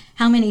 and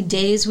how many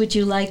days would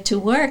you like to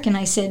work? And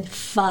I said,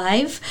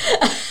 5.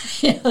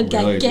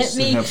 Really, get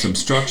me, have some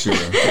structure.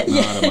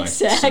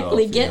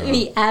 Exactly. Get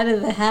me out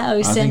of the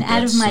house and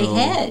out of my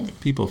head.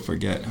 People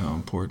forget how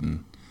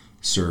important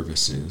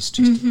service is,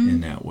 just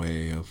in that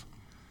way of,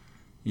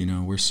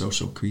 we're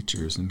social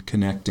creatures, and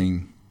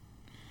connecting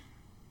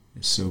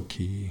is so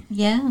key.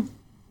 Yeah.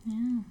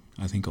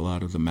 I think a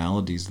lot of the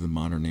maladies of the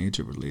modern age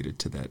are related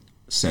to that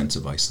sense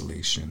of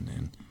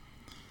isolation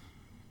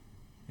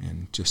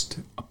and just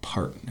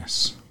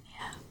apartness.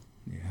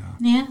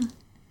 Yeah.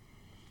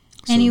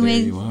 So anyway,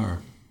 there you are.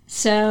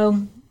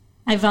 So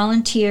I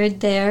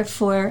volunteered there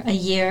for a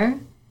year,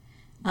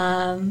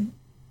 and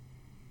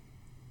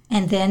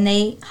then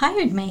they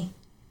hired me.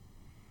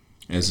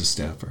 As a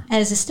staffer.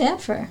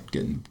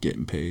 Getting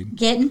paid.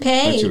 Getting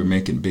paid. But you were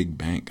making big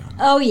bank on it.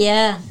 Oh,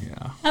 yeah.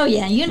 Yeah. Oh,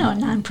 yeah.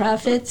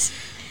 Nonprofits.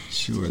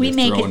 Sure, we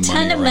make a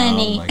ton of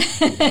money.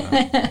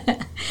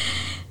 Yeah.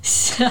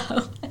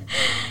 So,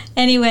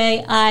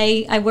 anyway,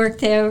 I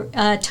worked there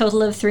a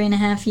total of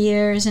 3.5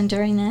 years, and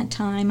during that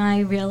time I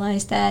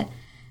realized that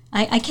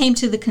I came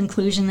to the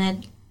conclusion that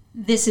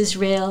this is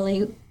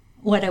really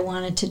what I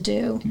wanted to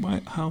do.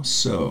 Why, how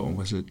so?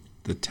 Was it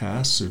the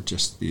tasks or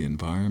just the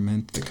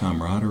environment, the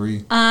camaraderie?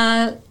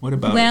 What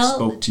about it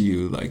spoke to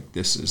you like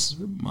this is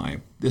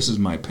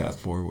my path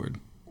forward?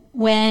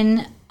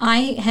 When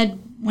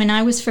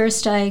I was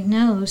first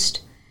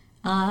diagnosed,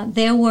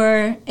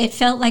 it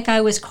felt like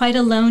I was quite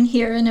alone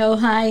here in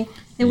Ojai.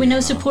 There were no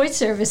support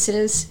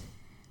services.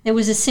 There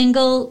was a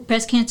single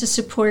breast cancer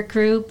support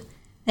group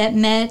that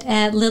met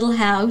at Little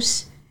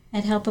House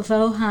at Help of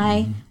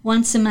Ojai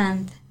once a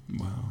month.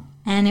 Wow.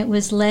 And it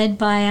was led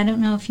by, I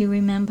don't know if you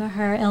remember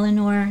her,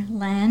 Eleanor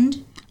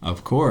Land.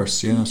 Of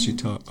course, yeah. She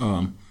taught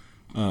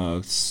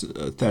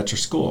Thatcher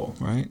School,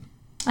 right?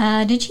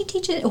 Did she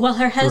teach it? Well,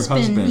 her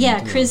husband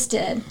Chris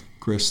did.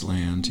 Chris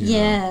Land, yeah.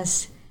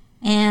 Yes.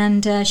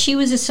 And she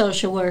was a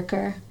social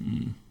worker,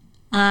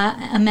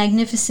 a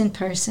magnificent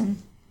person.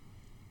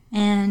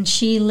 And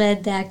she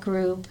led that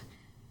group.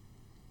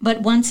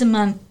 But once a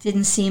month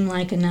didn't seem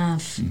like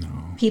enough.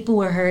 No. People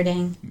were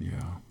hurting. Yeah.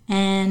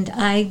 And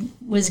I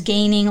was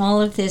gaining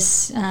all of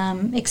this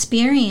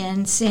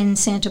experience in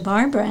Santa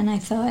Barbara, and I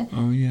thought,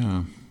 oh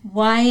yeah,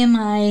 why am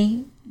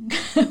I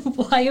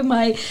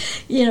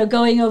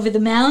going over the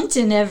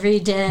mountain every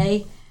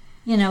day?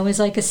 It was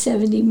like a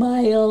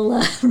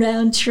 70-mile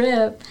round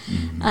trip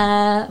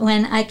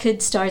when I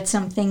could start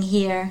something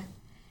here.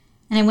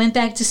 And I went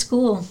back to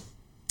school,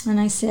 and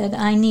I said,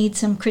 I need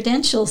some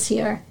credentials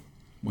here.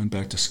 Went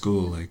back to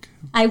school, like...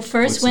 I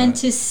first went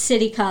to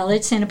City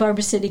College, Santa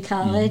Barbara City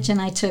College,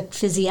 and I took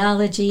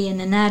physiology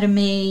and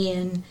anatomy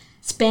and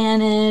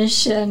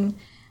Spanish, and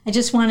I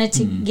just wanted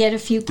to get a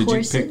few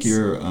courses. Did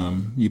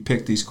you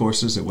pick these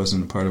courses? It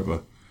wasn't a part of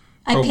a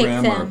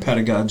program or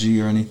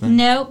pedagogy or anything?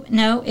 No,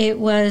 it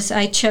was,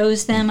 I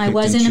chose them. I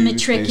wasn't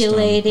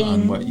matriculating.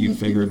 Based on what you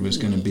figured was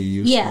going to be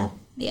useful?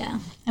 Yeah.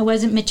 I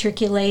wasn't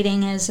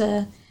matriculating as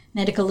a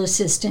medical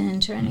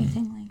assistant or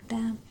anything like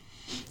that.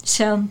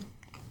 So...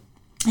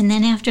 And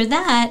then after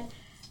that,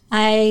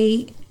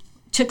 I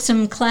took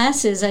some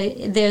classes.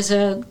 There's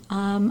a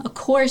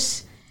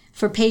course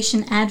for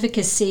patient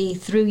advocacy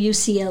through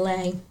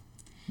UCLA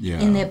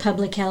in their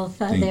public health,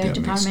 their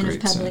Department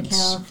of Public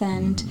Health.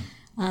 And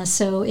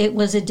so it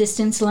was a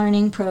distance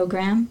learning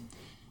program,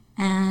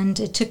 and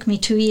it took me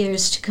 2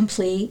 years to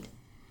complete.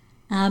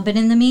 But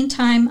in the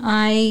meantime,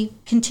 I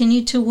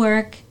continued to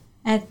work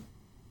at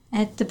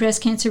the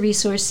Breast Cancer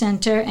Resource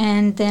Center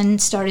and then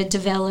started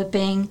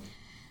developing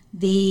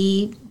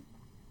the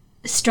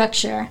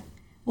structure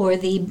or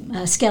the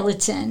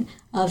skeleton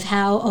of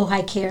how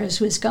Ojai Cares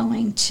was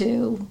going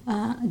to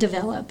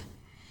develop.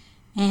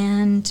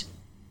 And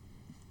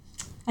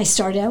I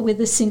started out with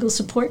a single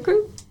support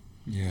group.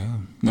 Yeah.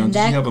 Now, did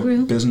you have a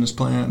business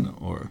plan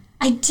or?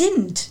 I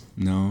didn't.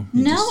 No?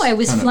 I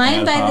was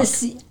flying by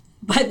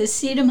the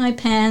seat of my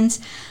pants.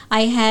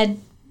 I had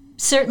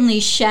certainly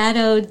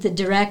shadowed the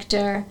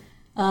director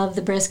of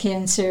the Breast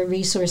Cancer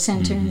Resource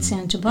Center in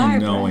Santa Barbara.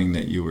 And knowing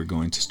that you were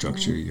going to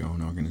structure your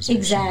own organization.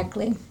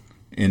 Exactly.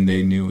 And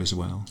they knew as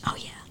well. Oh,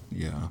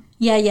 yeah.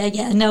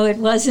 Yeah. No, it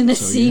wasn't a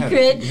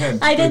secret. You had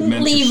I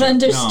didn't leave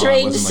under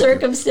strange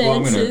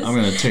circumstances. I'm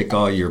going to take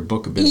all your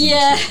book of business.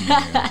 Yeah.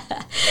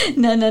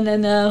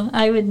 No.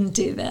 I wouldn't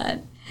do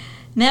that.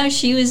 No,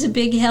 she was a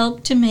big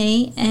help to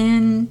me,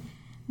 and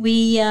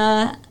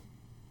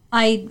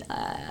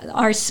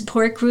our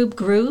support group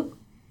grew.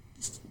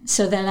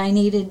 So that I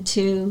needed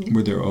to...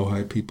 Were there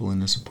Ojai people in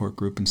the support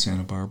group in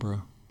Santa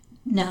Barbara?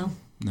 No.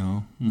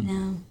 No?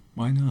 No.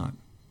 Why not?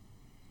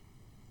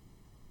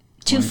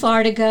 Too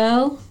far to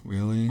go.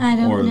 Really? I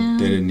don't know. Or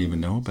they didn't even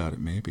know about it,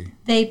 maybe.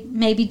 They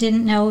maybe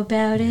didn't know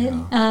about it.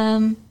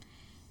 And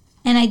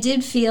I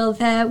did feel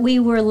that we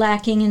were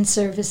lacking in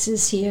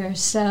services here.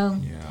 So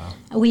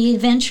we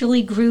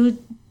eventually grew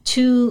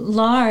too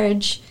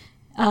large.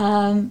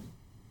 You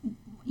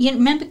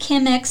remember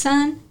Kim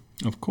Exxon?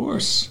 Of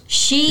course.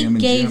 She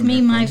gave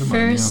me my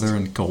first... Now they're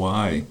in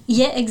Kauai.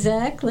 Yeah,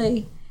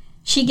 exactly.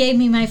 She gave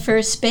me my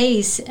first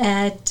space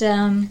at,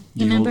 you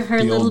remember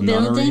her little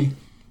building?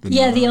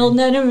 The old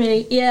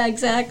nunnery. Yeah,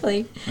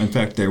 exactly. In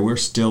fact, there were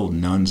still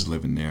nuns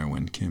living there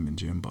when Kim and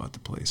Jim bought the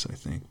place, I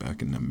think,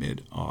 back in the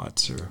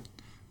mid-aughts or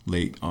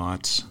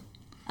late-aughts.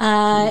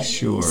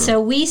 Sure.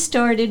 So we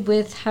started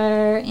with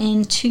her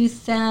in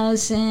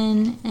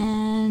 2000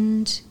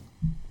 and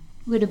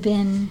would have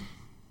been...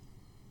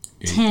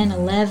 10,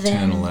 11.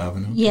 10,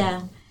 11. Okay.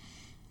 Yeah.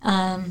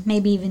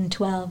 Maybe even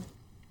 12.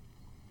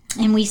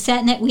 And we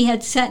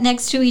had sat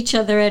next to each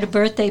other at a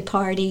birthday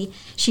party.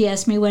 She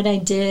asked me what I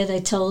did. I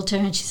told her,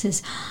 and she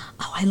says,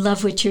 "Oh, I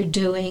love what you're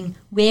doing.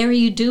 Where are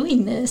you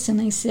doing this?" And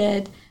I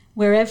said,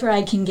 "Wherever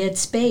I can get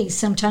space.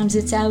 Sometimes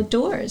it's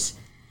outdoors."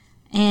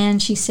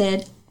 And she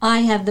said,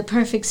 "I have the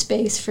perfect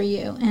space for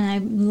you, and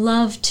I'd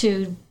love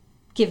to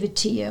give it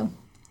to you."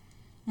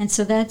 And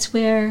so that's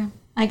where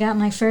I got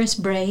my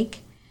first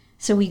break.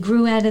 So we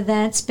grew out of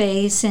that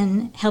space,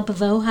 and Help of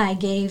Ojai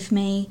gave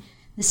me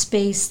the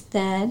space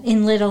that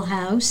in Little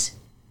House.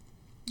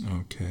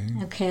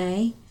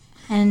 Okay.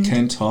 And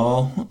Kent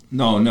Hall?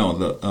 No,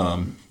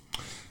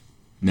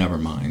 never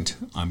mind.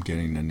 I'm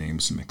getting the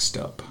names mixed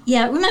up.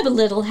 Yeah, remember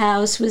Little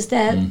House was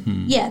that,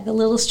 the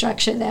little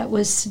structure that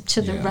was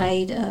to the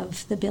right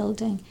of the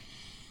building.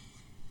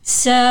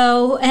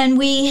 So, and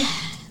we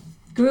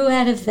grew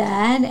out of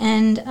that,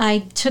 and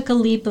I took a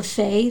leap of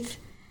faith,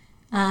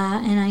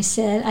 and I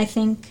said, I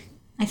think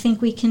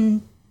we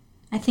could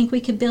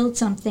build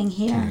something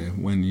here. Okay.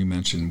 When you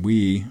mentioned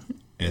we,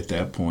 at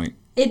that point,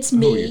 it's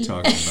me. Who are you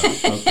talking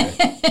about? Okay.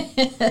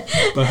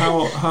 But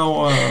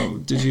how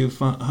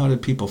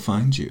did people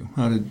find you?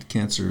 How did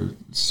cancer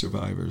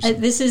survivors?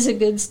 This is a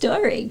good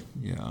story.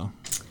 Yeah.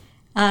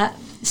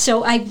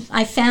 So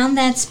I found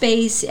that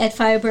space at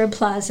Firebird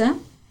Plaza,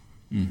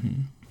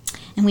 and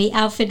we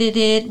outfitted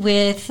it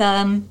with.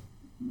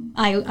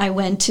 I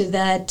went to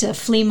that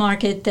flea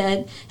market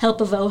that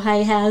Help of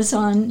Ojai has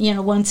on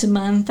once a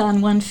month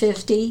on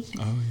 150,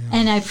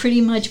 and I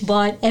pretty much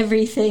bought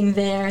everything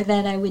there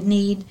that I would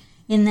need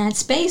in that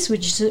space,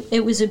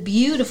 it was a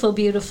beautiful,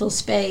 beautiful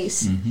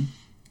space.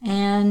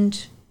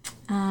 And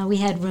we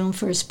had room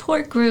for a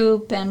support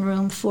group and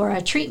room for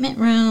our treatment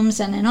rooms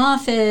and an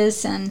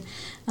office and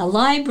a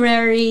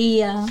library.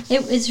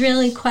 It was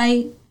really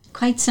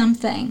quite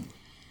something.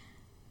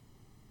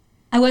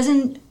 I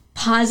wasn't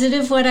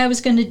positive what I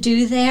was going to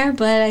do there,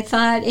 but I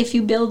thought if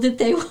you build it,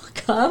 they will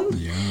come.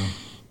 Yeah.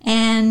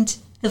 And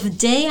the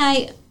day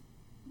I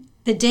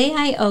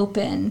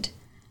opened,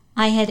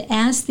 I had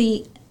asked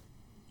the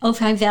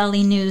Ojai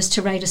Valley News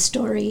to write a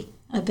story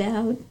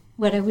about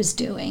what I was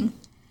doing.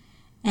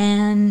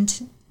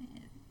 And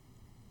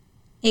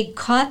it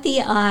caught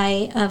the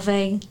eye of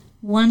a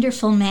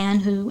wonderful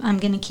man who I'm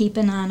going to keep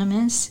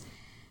anonymous.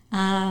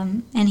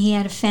 And he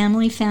had a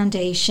family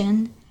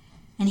foundation.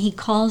 And he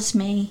calls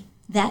me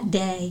that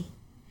day.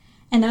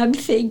 And I'm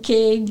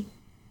thinking,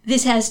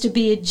 this has to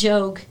be a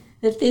joke,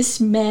 that this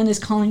man is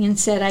calling and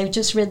said, I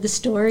just read the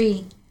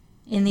story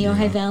in the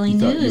Ojai Valley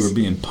News. Thought you were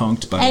being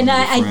punked by one of your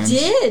friends?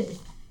 And I did.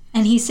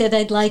 And he said,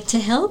 I'd like to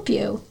help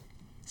you.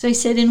 So I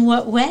said, in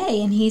what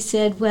way? And he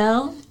said,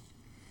 well,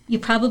 you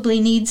probably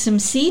need some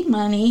seed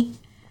money.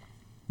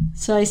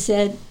 So I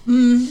said,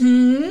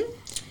 Yeah.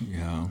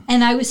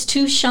 And I was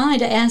too shy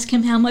to ask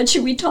him, how much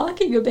are we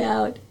talking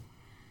about?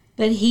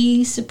 But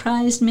he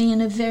surprised me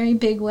in a very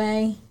big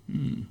way.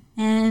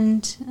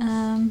 And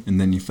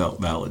then you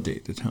felt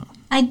validated, huh?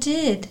 I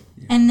did.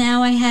 Yeah. And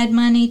now I had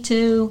money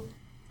to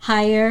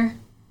hire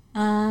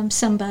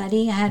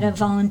somebody. I had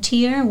one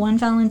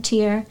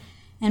volunteer,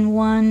 and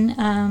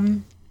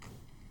one,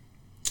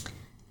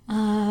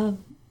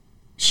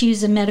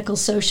 she's a medical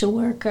social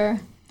worker.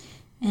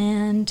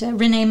 And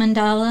Renee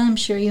Mandala, I'm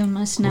sure you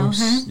must know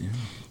her. Yeah.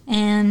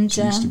 And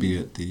she used to be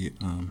at the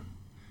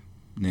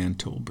Nan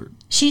Tolbert.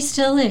 She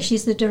still is.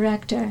 She's the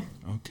director.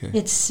 Okay.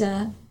 It's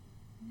I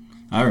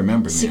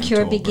remember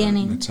Secure Nan Tolbert.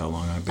 Beginning. That's how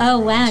long I've been. Oh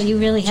wow, you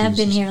really have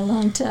been here a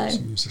long time.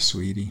 She was a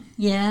sweetie.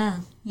 Yeah.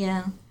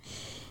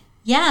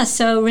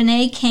 So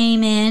Renee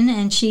came in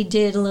and she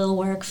did a little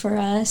work for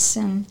us,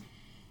 and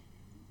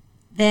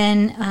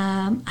then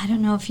I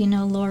don't know if you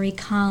know Lori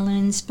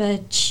Collins,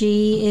 but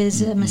she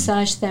is a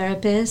massage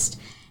therapist,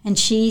 and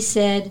she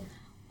said,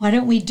 "Why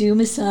don't we do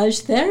massage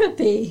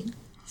therapy?"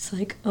 It's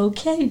like,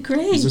 okay,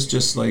 great. Is this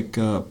just like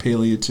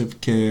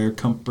palliative care,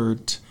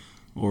 comfort,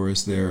 or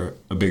is there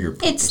a bigger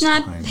purpose? It's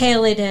not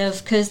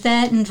palliative, because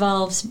that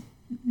involves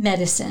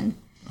medicine.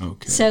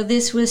 Okay. So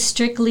this was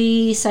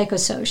strictly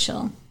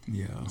psychosocial.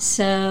 Yeah.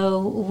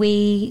 So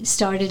we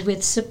started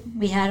with,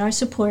 we had our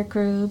support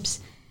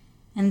groups,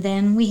 and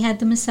then we had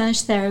the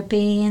massage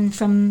therapy, and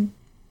from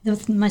the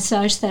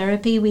massage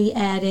therapy we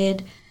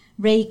added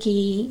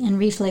Reiki and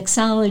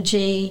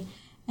reflexology,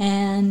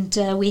 and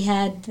we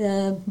had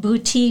the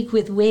boutique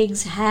with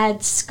wigs,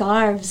 hats,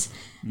 scarves.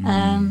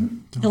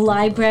 The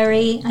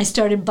library, I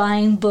started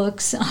buying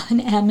books on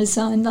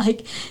Amazon,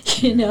 like,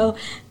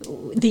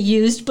 the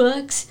used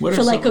books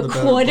for like a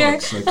quarter.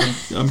 Like,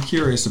 I'm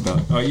curious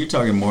about, are you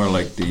talking more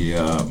like the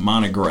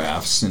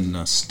monographs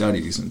and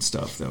studies and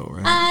stuff, though,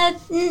 right?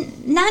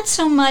 Not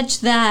so much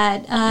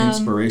that.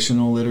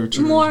 Inspirational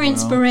literature? More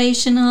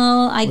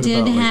inspirational. I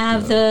did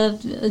have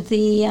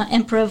the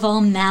Emperor of All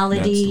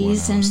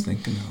Maladies. That's the one I was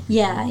thinking of.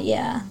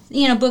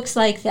 Yeah. Books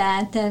like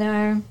that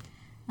are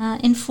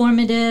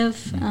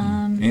informative.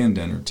 And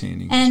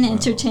entertaining. And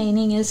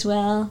entertaining as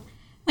well.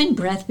 When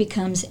Breath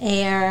Becomes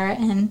Air,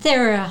 and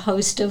there are a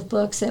host of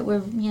books that were,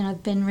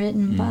 been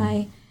written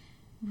by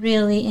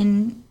really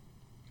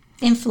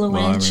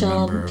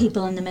influential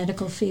people in the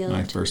medical field.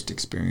 My first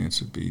experience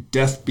would be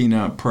Death Be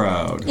Not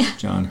Proud,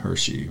 John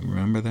Hershey.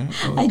 Remember that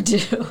book? I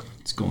do.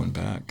 It's going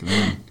back. And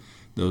then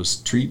those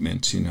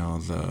treatments,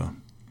 the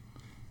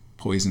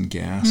poison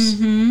gas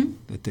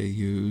that they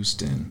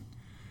used, and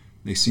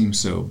they seem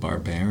so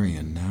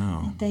barbarian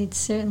now. They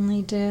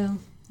certainly do.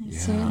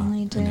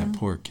 Certainly do. And that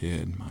poor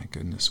kid, my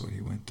goodness, what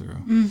he went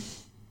through.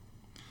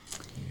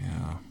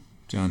 Yeah.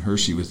 John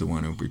Hershey was the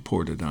one who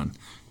reported on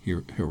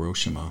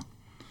Hiroshima,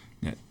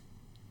 that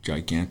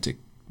gigantic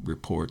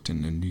report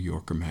in the New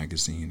Yorker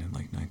magazine in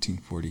like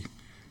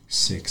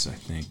 1946, I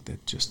think,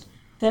 that just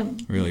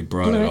really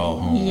brought it all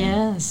home.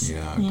 Yes.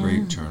 Yeah, a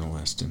great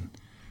journalist, and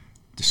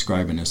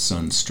describing his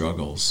son's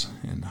struggles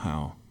and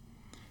how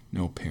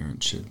no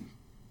parent should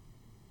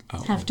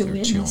have to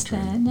witness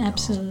that.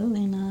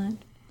 Absolutely not.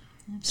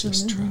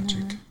 Just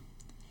tragic.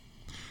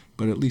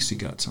 But at least he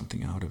got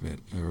something out of it,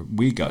 or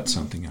we got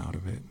something out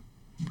of it.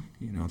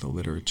 You know, the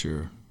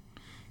literature,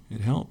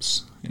 it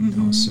helps.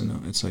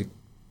 It's like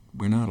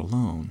we're not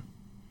alone.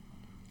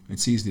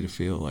 It's easy to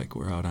feel like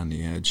we're out on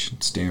the edge,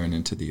 staring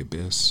into the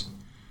abyss.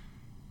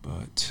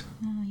 But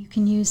you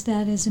can use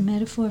that as a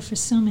metaphor for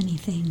so many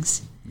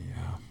things.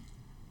 Yeah.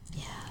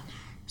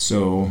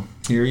 So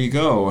here you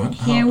go.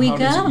 Here we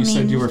go. You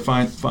said you were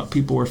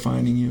people were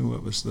finding you.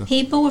 What was the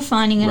people were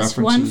finding us?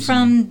 One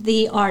from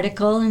the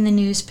article in the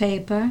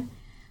newspaper.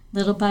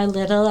 Little by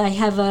little, I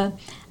have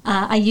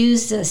I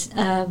used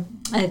a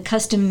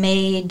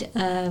custom-made.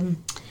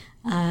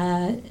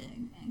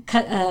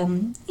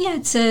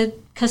 It's a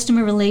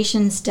customer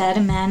relations data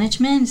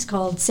management. It's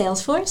called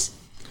Salesforce.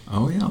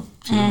 Oh yeah.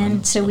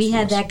 And so we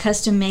had that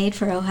custom made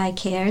for Ojai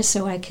Care,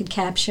 so I could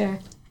capture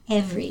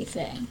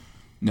everything.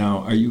 Now,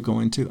 are you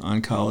going to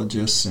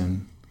oncologists,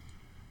 and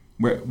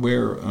where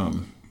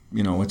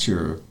what's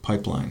your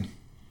pipeline?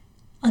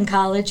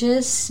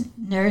 Oncologists,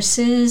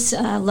 nurses,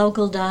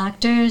 local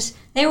doctors.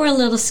 They were a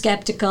little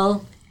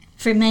skeptical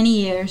for many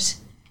years.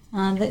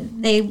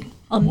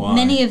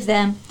 Many of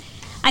them,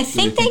 I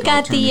think they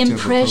got the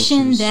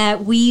impression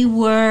that we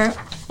were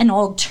an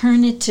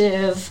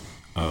alternative.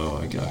 Oh,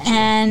 I got you.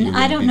 And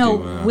I don't know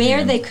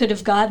where they could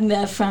have gotten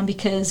that from,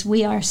 because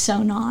we are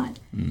so not.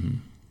 Mm-hmm.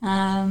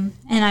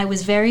 And I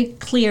was very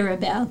clear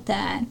about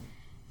that.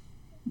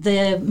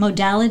 The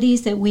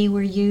modalities that we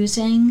were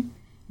using,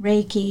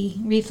 Reiki,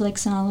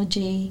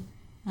 reflexology,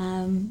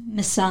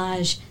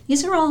 massage,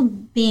 these are all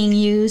being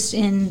used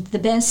in the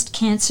best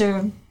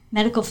cancer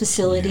medical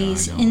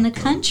facilities in the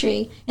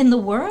country, in the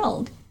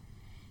world.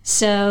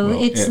 So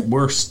it's at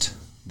worst,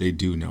 they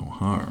do no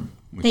harm.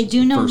 They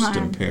do no harm. First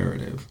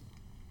imperative.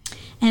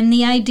 And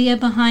the idea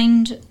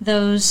behind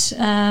those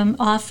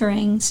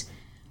offerings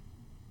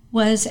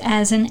was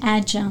as an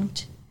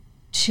adjunct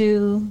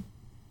to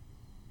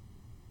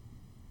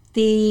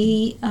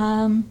the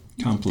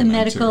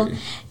medical.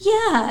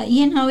 Yeah,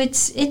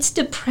 it's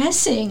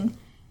depressing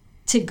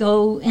to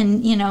go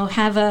and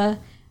have a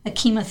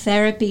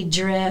chemotherapy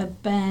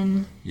drip,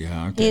 and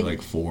aren't they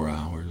like 4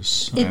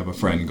 hours? I have a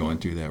friend going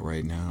through that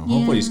right now.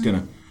 Hopefully he's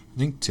gonna. I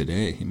think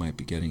today he might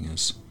be getting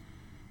his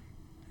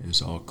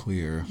all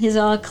clear. His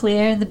all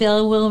clear. The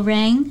bell will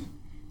ring.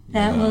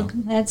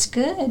 That's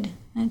good.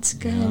 That's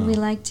good. Yeah. We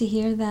like to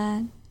hear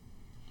that.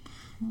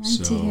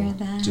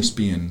 Just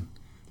being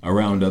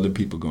around other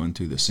people going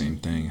through the same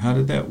thing. How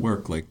did that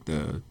work? Like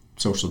the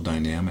social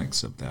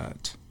dynamics of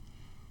that?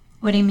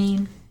 What do you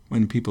mean?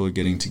 When people are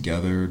getting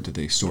together, do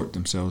they sort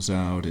themselves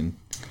out? And,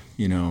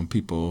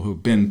 people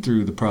who've been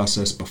through the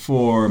process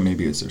before,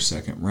 maybe it's their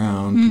second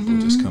round, people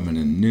just coming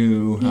in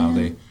new, how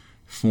they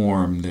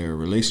form their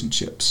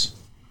relationships.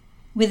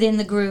 Within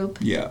the group.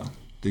 Yeah,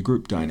 the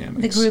group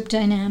dynamics. The group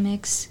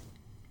dynamics.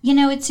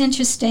 It's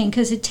interesting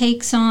because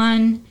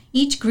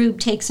each group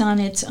takes on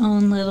its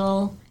own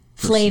little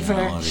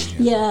flavor.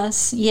 Yeah.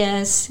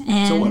 Yes.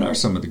 And so what are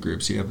some of the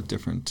groups? You have a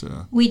different...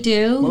 we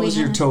do. What was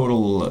your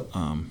total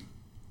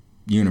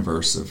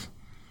universe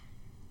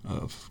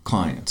of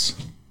clients?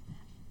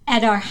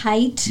 At our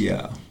height?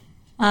 Yeah.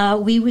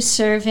 We were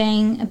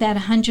serving about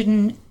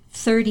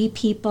 130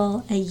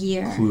 people a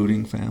year.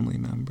 Including family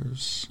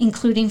members?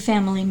 Including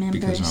family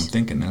members. Because I'm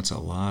thinking that's a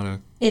lot of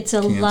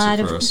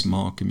for a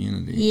small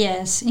community.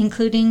 Yes,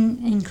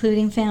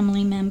 including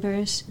family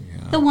members.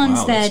 Yeah. The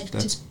ones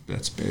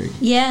that's big.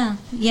 Yeah.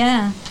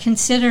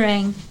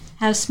 Considering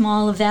how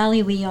small a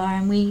valley we are,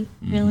 and we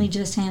really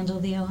just handle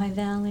the Ojai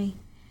Valley.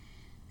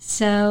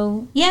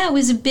 So it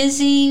was a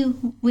busy.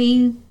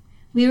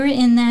 We were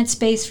in that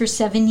space for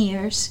 7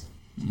 years,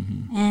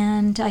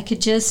 and I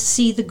could just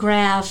see the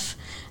graph,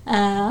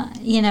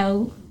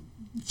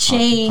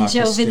 change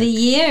over the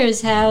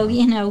years. How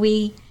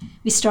we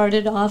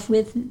started off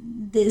with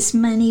this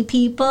many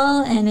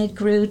people, and it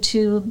grew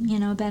to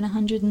about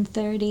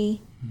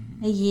 130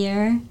 a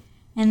year,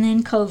 and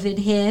then COVID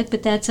hit.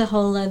 But that's a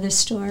whole other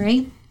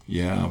story.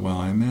 Yeah, well,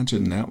 I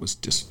imagine that was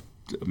just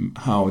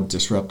how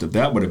disruptive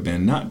that would have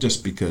been. Not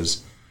just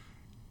because,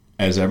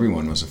 as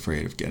everyone was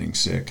afraid of getting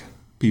sick,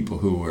 people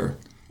who were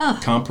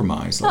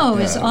compromised like that,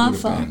 it was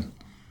awful. Would have been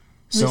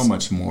so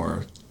much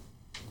more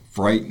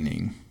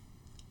frightening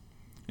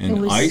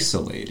and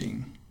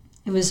isolating.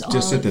 It was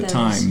just at the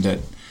time that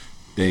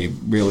they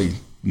really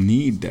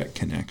need that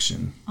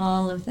connection.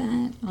 All of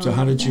that. So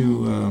how did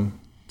you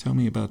tell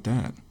me about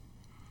that?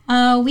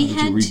 We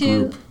had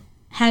to.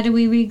 How do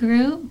we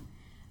regroup?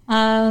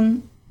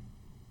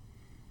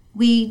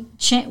 We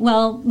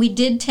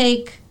did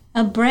take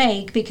a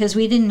break because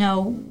we didn't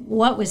know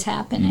what was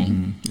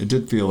happening. It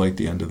did feel like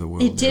the end of the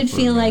world. It did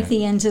feel like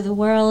the end of the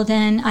world,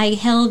 and I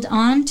held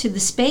on to the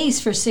space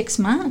for 6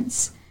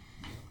 months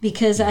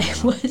because I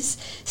was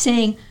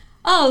saying,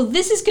 "Oh,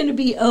 this is going to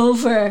be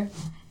over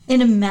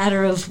in a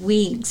matter of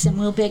weeks, and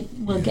we'll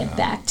get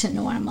back to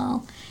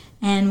normal."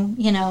 And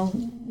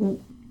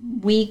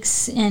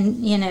weeks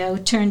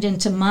and turned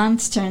into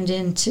months, turned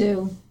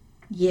into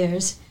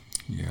years.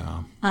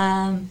 Yeah.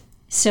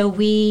 So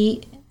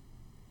we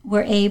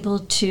were able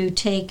to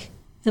take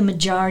the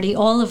majority.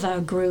 All of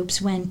our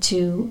groups went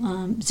to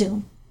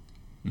Zoom.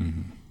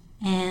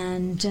 Mm-hmm.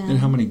 And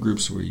how many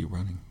groups were you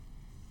running?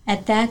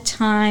 At that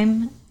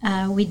time,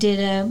 we did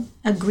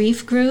a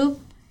grief group,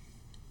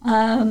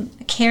 a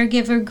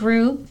caregiver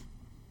group,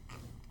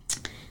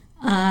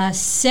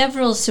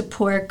 several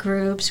support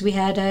groups. We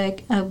had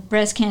a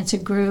breast cancer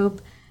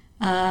group,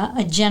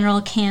 a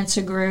general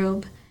cancer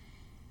group.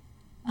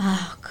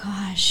 Oh,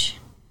 gosh,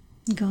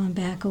 going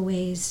back a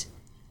ways.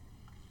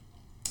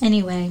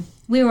 Anyway,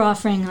 we were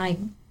offering like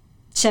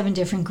 7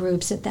 different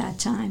groups at that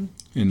time.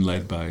 And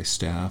led by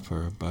staff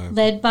or by?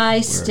 Led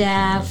by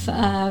staff.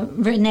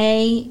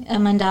 Renee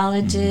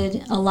Mandala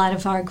did a lot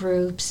of our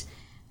groups.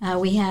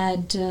 We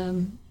had,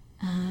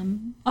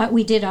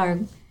 we did our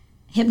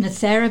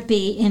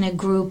hypnotherapy in a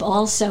group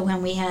also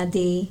when we had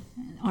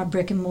our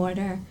brick and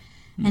mortar.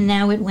 And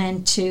now it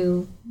went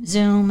to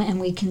Zoom, and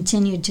we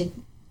continued to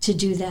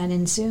do that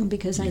in Zoom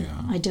because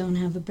I don't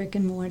have a brick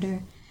and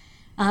mortar.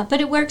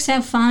 But it works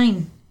out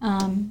fine.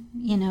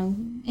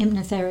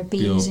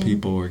 Hypnotherapy.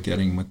 People were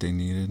getting what they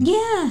needed.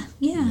 Yeah.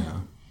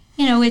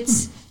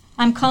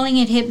 I'm calling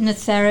it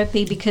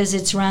hypnotherapy because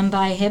it's run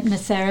by a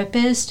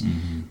hypnotherapist,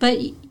 but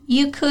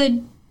you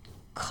could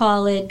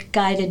call it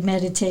guided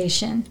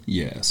meditation.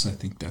 Yes, I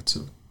think that's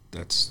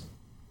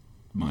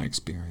my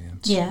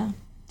experience. Yeah.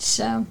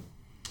 So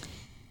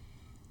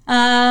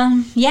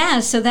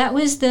so that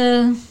was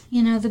the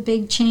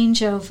big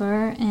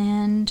changeover,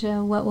 and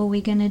what were we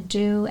going to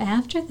do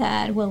after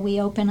that? Well,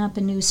 we open up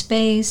a new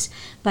space.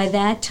 By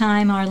that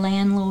time, our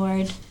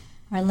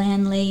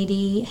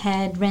landlady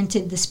had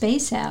rented the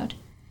space out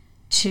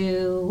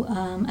to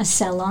a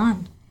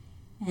salon,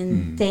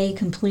 and they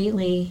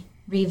completely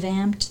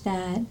revamped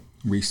that.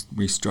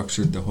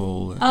 Restructured the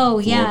whole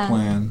floor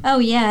plan. Oh,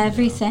 yeah,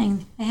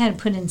 everything. They had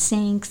to put in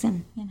sinks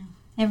and,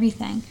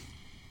 everything.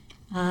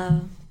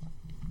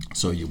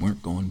 So you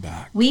weren't going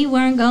back? We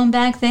weren't going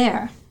back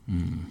there.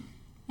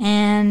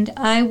 And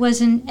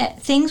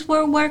things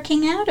were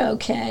working out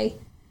okay.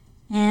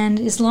 And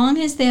as long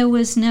as there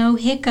was no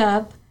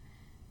hiccup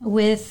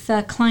with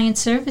client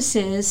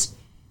services,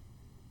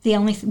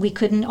 we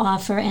couldn't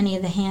offer any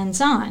of the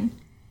hands-on.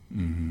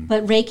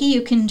 But Reiki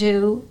you can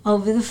do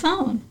over the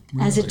phone,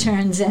 as it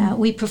turns out.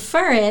 We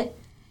prefer it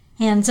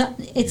hands-on.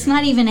 It's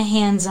not even a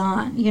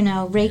hands-on.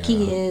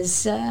 Reiki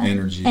is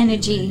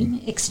energy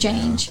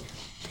exchange. Yeah.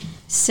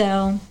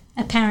 So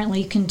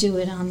apparently you can do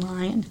it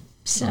online.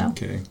 So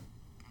okay.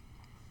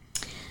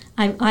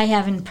 I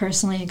haven't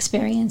personally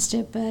experienced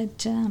it,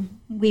 but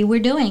we were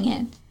doing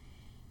it.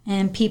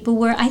 And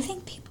I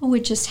think people were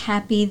just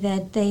happy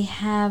that they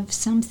have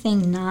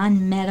something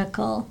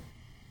non-medical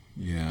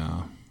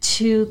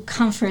to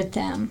comfort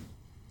them.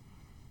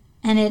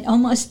 And it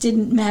almost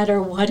didn't matter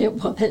what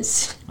it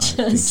was. I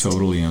can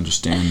totally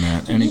understand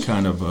that. Any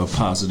kind of a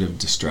positive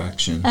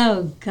distraction.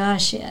 Oh,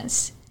 gosh,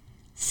 yes.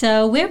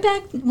 So we're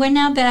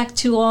now back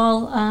to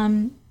all,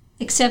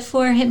 except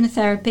for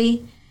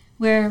hypnotherapy,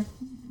 where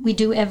we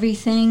do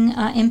everything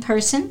in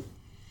person.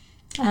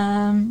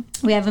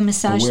 We have a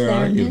massage therapist.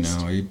 Where are you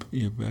now? Are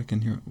you back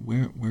in here?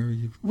 Where are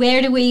you?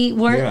 Where do we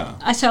work?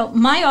 Yeah. So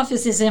my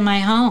office is in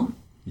my home.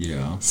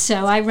 Yeah.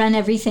 So I run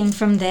everything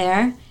from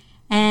there,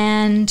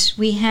 and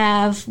we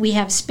have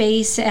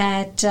space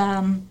at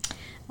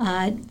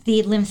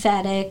the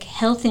Lymphatic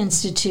Health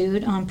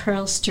Institute on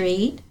Pearl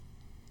Street.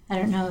 I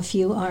don't know if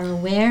you are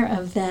aware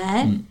of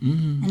that.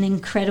 An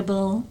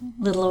incredible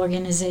little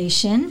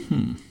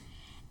organization.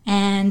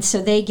 And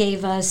so they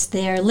gave us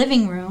their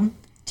living room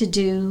to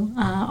do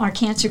our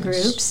cancer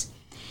groups.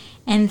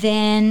 And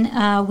then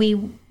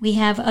we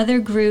have other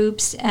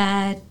groups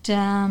at,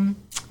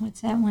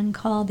 what's that one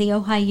called? The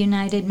Ojai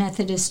United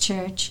Methodist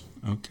Church.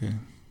 Okay.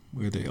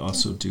 Where they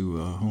also do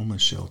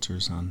homeless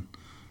shelters in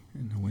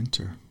the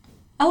winter.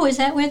 Oh, is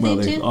that where they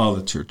do? All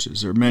the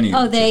churches, or many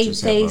of the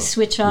churches they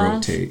switch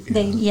off. Rotate.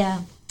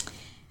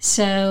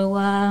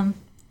 So,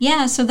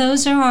 so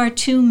those are our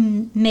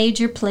 2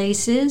 major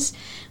places.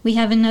 We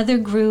have another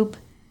group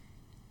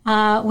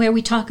where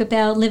we talk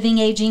about living,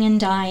 aging, and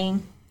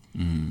dying.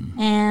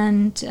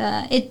 And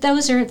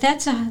those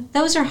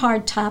are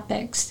hard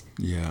topics.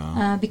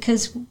 Yeah.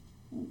 Because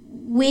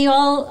we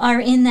all are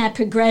in that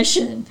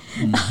progression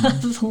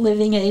of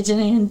living,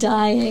 aging, and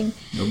dying.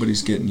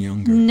 Nobody's getting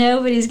younger.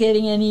 Nobody's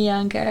getting any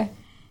younger.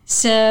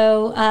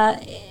 So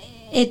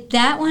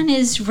that one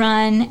is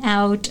run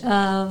out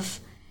of,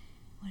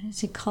 what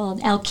is it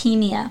called?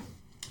 Alchemia,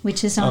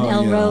 which is on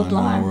El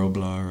Roblar. El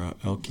Roblar,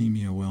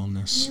 Alchemia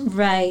Wellness.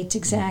 Right,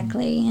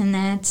 exactly. And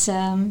that's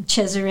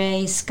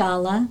Cesare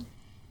Scala.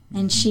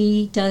 and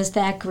she does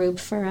that group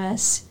for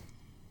us.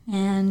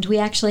 And we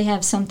actually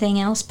have something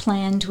else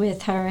planned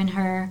with her and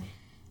her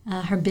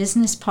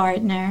business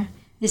partner.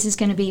 This is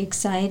going to be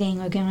exciting.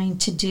 We're going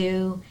to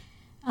do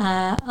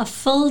a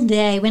full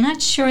day. We're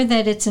not sure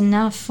that it's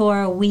enough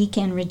for a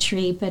weekend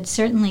retreat, but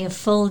certainly a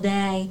full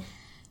day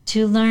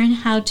to learn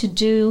how to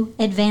do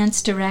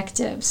advanced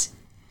directives,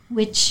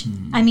 which,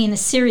 I mean, a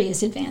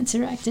serious advanced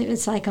directive.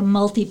 It's like a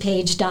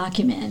multi-page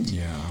document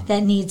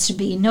that needs to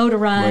be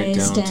notarized.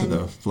 Right down to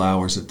the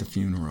flowers at the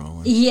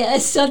funeral. Yeah,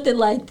 something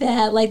like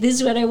that. Like, this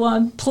is what I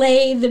want,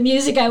 play the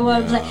music I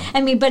want to play.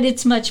 I mean, but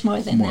it's much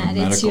more than that.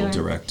 It's medical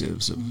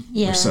directives of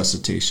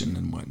resuscitation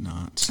and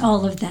whatnot. So.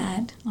 All of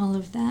that.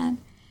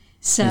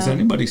 So, has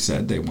anybody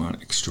said they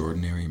want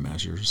extraordinary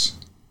measures?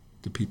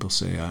 Do people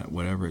say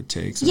whatever it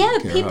takes? Yeah,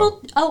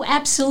 people.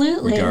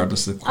 Absolutely.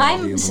 Regardless of the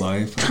quality of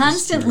life. I'm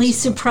constantly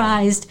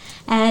surprised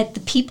at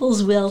the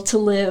people's will to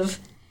live.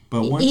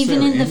 But once even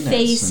they're in the that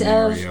face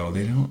scenario, of,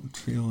 they don't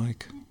feel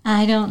like.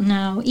 I don't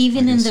know.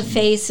 Even in the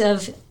face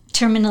of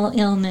terminal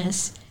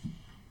illness,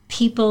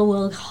 people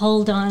will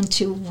hold on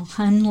to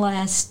one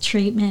last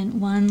treatment,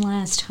 one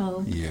last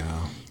hope.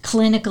 Yeah.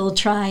 Clinical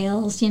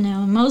trials,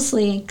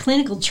 mostly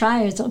clinical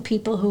trials are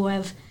people who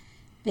have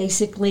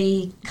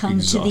basically come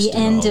to the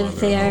end of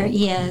their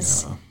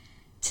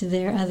to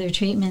their other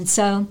treatments.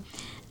 So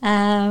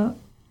and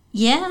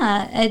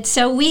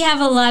so we have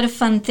a lot of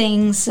fun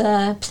things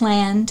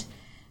planned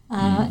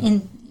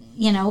in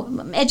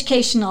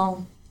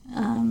educational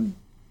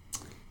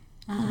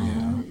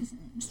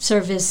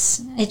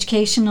service,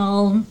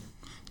 educational.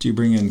 Do you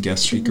bring in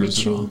guest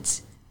speakers retreats?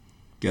 At all?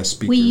 Guest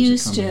speakers? We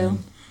used to. In?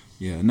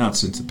 Yeah, not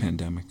since the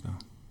pandemic though.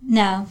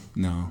 No,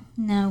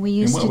 we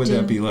used to. And what would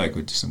that be like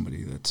with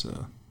somebody that's?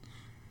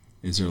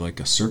 Is there like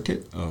a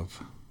circuit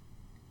of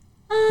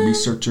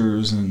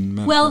researchers and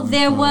medical? Well,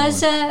 there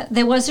was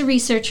a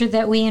researcher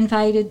that we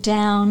invited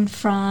down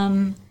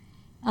from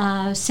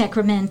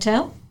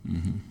Sacramento,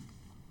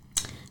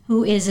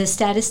 who is a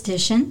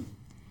statistician.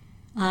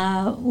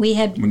 We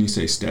had. When you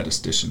say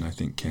statistician, I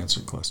think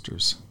cancer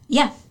clusters.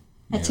 Yeah,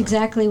 that's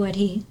exactly what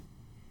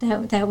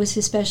that was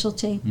his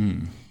specialty.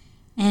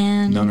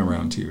 And none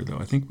around here, though.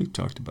 I think we've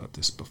talked about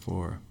this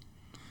before.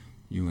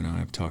 You and I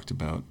have talked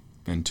about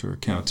Ventura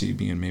County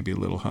being maybe a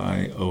little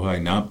high,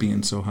 Ojai not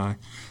being so high.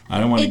 I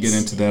don't want to get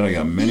into that. I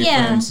got many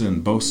friends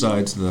on both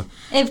sides of the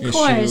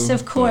issue.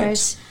 Of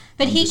course.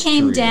 But he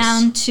came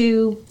down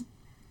to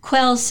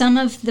quell some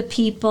of the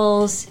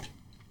people's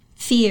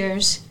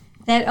fears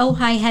that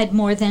Ojai had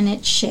more than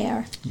its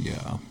share.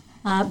 Yeah.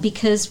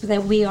 Because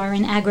that we are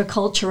an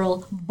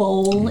agricultural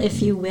bowl,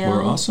 if you will.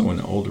 We're also an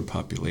older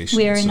population.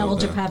 We're an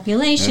older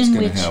population. That's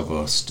going to have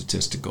a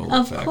statistical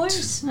effect.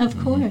 Of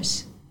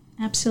course.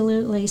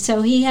 Absolutely.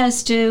 So he had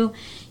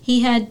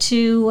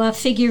to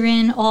figure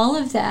in all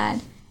of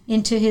that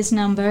into his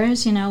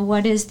numbers.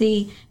 What is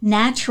the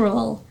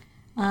natural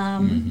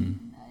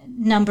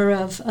number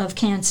of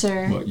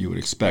cancer? What you would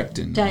expect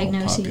in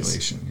diagnoses. The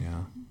population,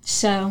 yeah.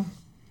 So,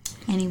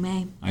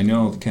 anyway. I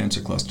know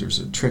cancer clusters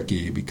are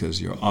tricky because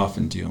you're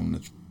often dealing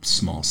with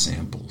small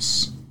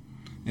samples,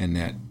 and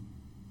that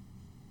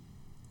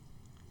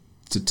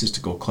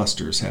statistical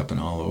clusters happen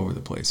all over the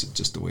place. It's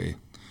just the way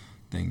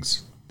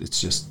things.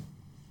 It's just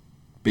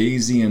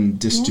Bayesian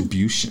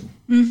distribution.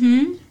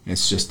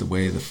 It's just the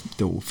way the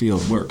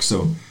field works.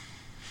 So,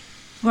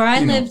 where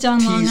I lived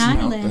on Long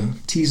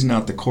Island, teasing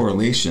out the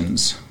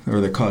correlations or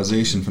the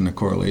causation from the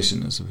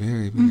correlation is a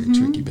very, very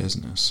tricky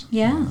business.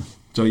 Yeah.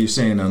 So you're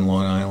saying on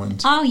Long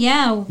Island? Oh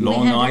yeah,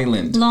 Long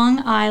Island. Long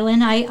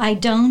Island. I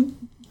don't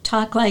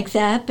talk like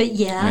that, but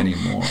yeah.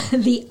 Anymore.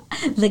 the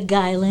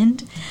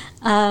Guyland.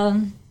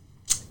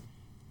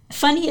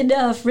 Funny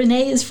enough,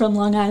 Renee is from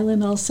Long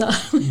Island also.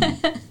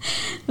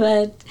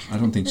 But I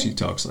don't think she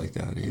talks like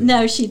that either.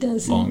 No, she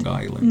doesn't. Long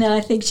Island. No, I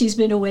think she's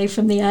been away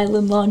from the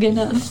island long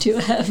enough to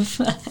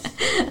have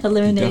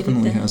eliminated It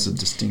definitely that. has a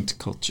distinct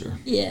culture.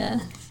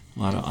 Yeah. A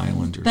lot of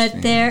islanders.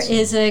 But there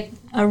is a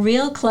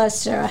real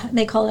cluster,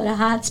 they call it a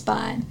hot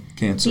spot.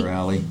 Cancer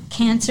Alley.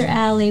 Cancer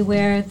Alley,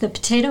 where the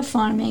potato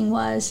farming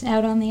was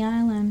out on the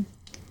island.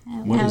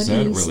 What is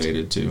that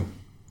related to?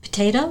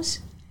 Potatoes?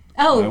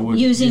 Oh,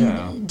 using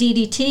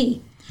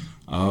DDT.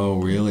 Oh,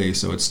 really?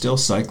 So it's still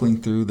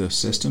cycling through the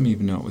system,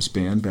 even though it was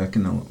banned back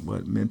in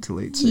the mid to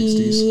late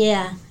 60s?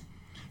 Yeah.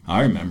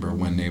 I remember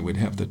when they would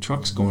have the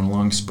trucks going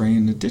along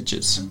spraying the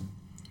ditches.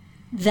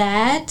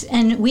 That,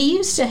 and we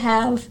used to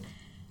have,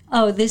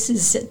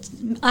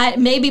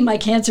 maybe my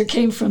cancer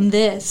came from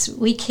this.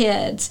 We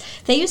kids.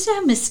 They used to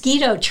have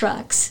mosquito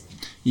trucks.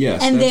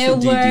 Yes, and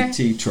that's the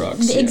DDT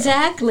trucks.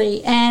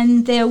 Exactly. Yeah.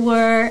 And there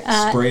were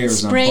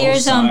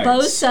sprayers on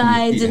both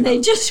sides, and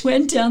they just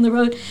went down the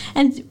road.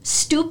 And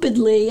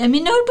stupidly, I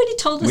mean, nobody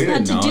told us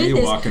not to do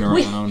this. Walking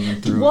around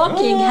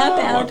how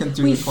about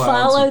we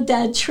followed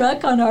that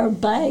truck on our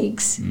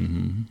bikes?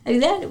 Mm-hmm. I mean,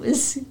 that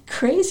was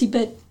crazy,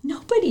 but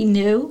nobody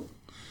knew.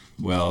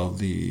 Well,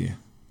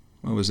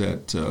 what was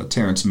that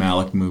Terrence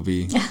Malick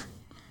movie?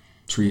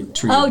 Tree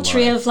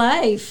Tree of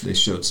Life. They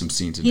showed some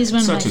scenes of He's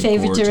that. one of my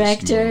favorite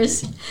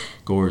directors. Movie.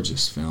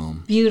 Gorgeous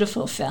film.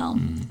 Beautiful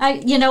film.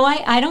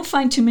 I don't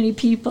find too many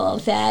people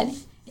that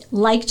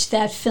liked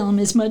that film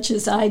as much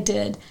as I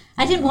did.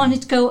 I didn't want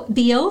it to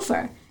be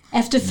over.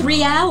 After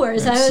 3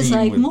 hours, I was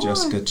like, with more.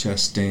 Jessica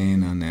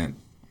Chastain on that,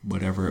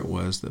 whatever it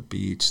was, the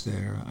beach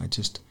there. I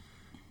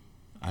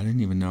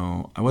didn't even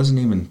know. I wasn't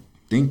even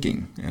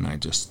thinking, and I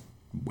just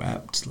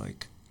wept,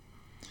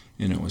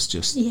 and it was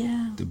just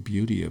the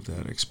beauty of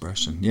that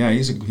expression. Yeah,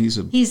 he's a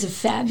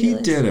fabulous. He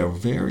did a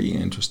very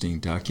interesting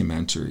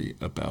documentary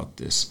about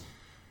this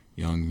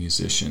young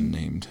musician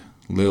named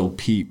Lil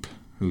Peep,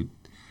 who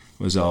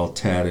was all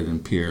tatted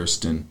and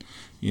pierced, and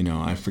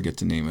I forget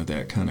the name of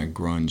that kind of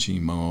grunge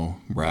emo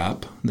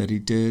rap that he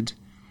did,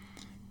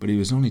 but he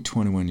was only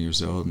 21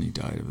 years old and he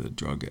died of the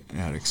drug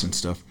addicts and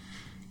stuff.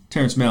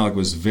 Terrence Malick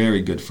was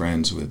very good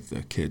friends with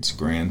the kid's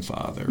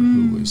grandfather,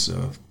 who was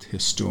a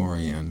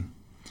historian,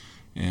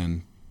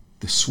 and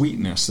the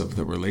sweetness of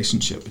the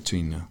relationship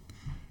between the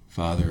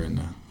father and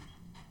the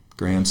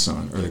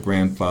grandson, or the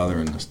grandfather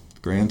and the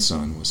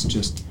grandson, was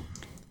just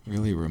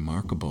really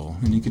remarkable.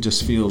 And you could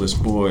just feel this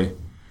boy,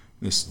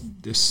 this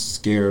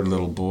scared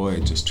little boy,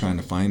 just trying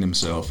to find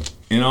himself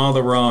in all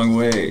the wrong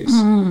ways.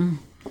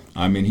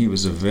 I mean, he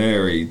was a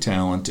very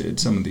talented,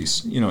 some of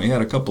these, he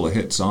had a couple of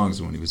hit songs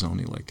when he was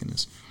only in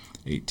his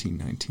 18,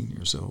 19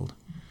 years old.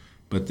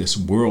 But this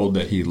world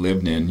that he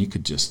lived in, you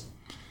could just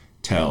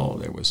tell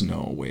there was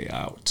no way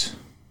out.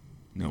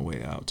 No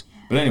way out.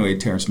 But anyway,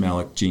 Terrence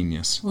Malick,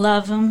 genius.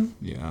 Love him.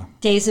 Yeah.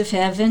 Days of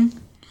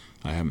Heaven.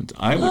 I haven't.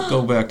 I would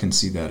go back and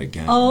see that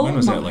again. When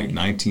was that,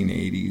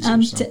 1980s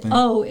or something?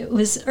 It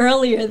was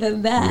earlier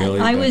than that. Really?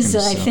 I was,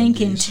 I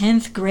think, in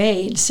 10th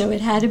grade, so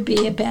it had to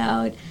be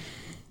about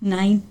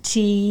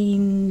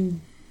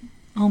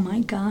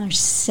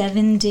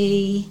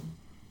 70.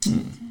 I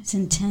was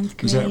in 10th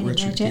grade. Was that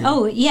Richard Gere?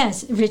 Oh,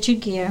 yes,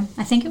 Richard Gere.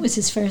 I think it was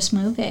his first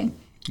movie.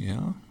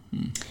 Yeah.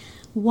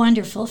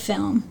 Wonderful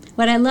film.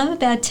 What I love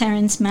about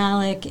Terrence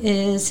Malick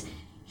is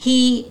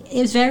he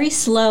is very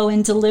slow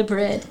and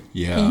deliberate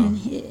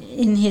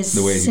in his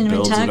the way he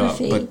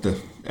cinematography. Builds it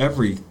up.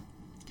 But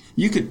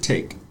you could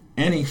take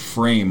any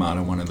frame out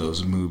of one of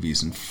those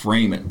movies and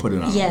frame it, put it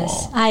on a wall.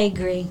 Yes, I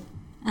agree.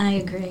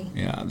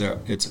 Yeah,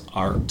 it's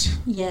art.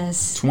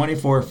 Yes.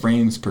 24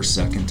 frames per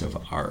second of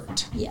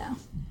art. Yeah,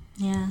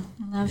 I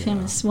love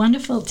him. It's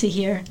wonderful to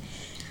hear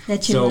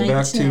that you liked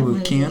back to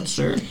movie.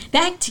 cancer.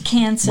 Back to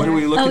cancer. What are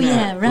we looking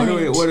at? Yeah,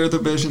 right. What are the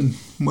vision?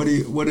 What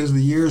is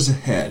the years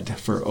ahead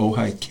for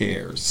Ojai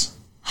Cares?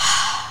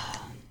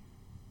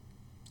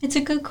 It's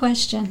a good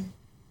question.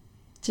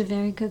 It's a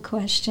very good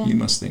question. You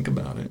must think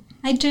about it.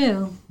 I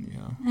do.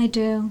 Yeah. I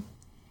do.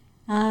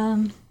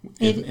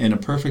 In a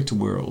perfect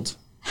world,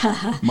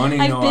 money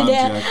no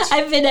object.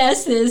 I've been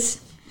asked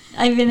this.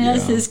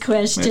 Asked this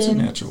question. That's a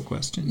natural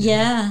question.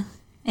 Yeah.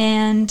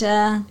 And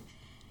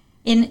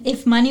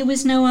if money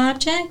was no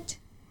object,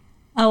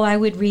 I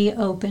would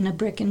reopen a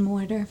brick and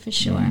mortar for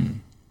sure.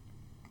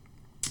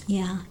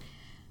 Yeah.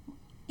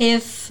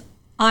 If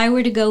I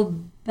were to go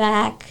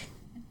back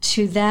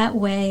to that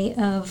way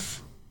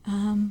of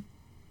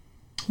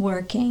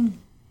working,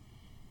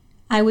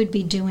 I would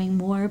be doing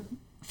more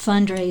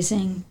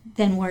fundraising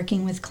than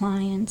working with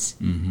clients.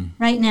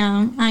 Right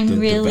now, I'm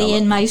really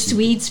in my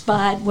sweet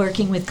spot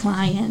working with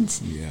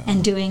clients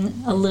and doing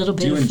a little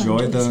bit of fundraising. Do you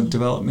enjoy the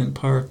development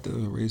part, the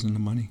raising the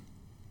money?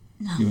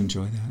 No. You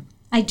enjoy that?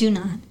 I do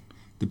not.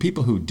 The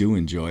people who do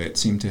enjoy it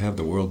seem to have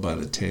the world by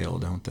the tail,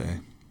 don't they?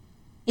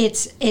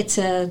 It's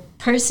a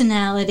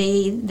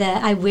personality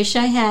that I wish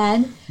I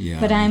had,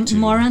 but I'm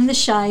more on the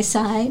shy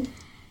side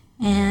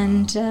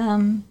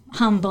and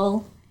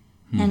humble.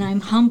 And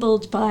I'm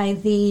humbled by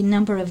the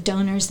number of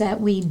donors that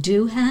we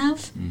do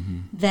have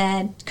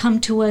that come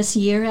to us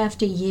year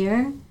after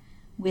year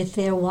with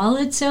their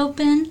wallets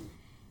open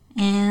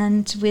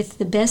and with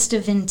the best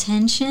of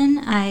intention.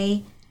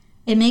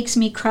 It makes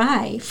me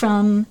cry,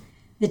 from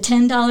the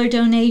 $10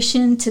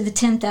 donation to the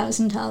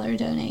 $10,000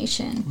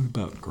 donation. What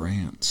about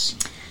grants?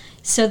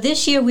 So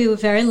this year we were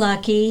very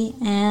lucky,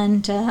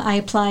 and I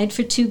applied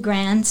for 2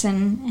 grants,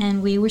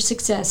 and we were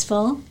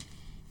successful.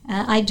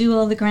 I do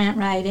all the grant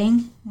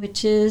writing,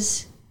 which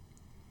is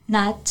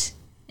not,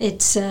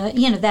 it's,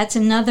 that's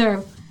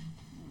another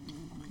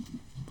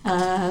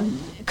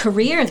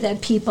career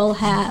that people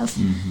have,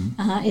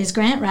 is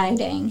grant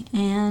writing.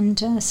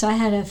 And so I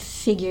had to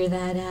figure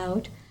that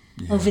out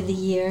over the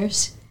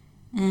years.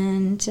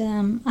 And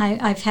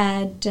I've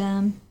had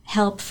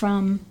help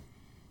from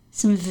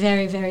some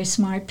very, very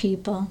smart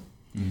people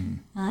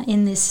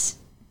in this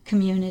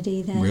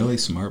community. That really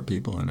smart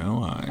people in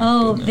Ojai.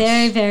 Oh, goodness.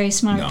 Very, very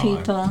smart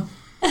people.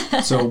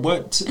 So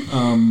what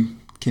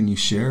can you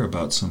share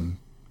about some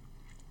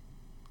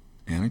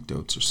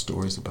anecdotes or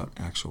stories about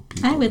actual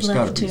people? I would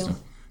love to.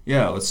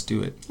 Yeah, let's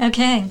do it.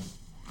 Okay.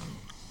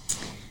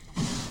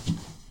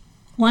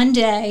 One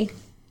day,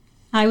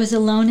 I was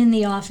alone in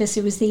the office.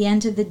 It was the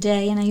end of the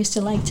day, and I used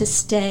to like to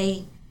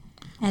stay.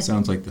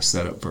 Sounds like the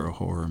setup for a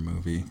horror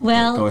movie.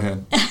 Well, go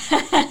ahead.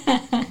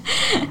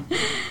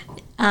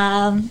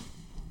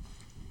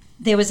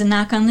 There was a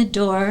knock on the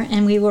door,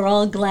 and we were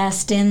all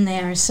glassed in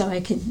there, so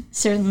I could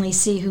certainly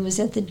see who was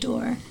at the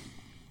door.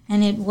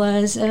 And it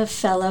was a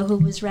fellow who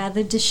was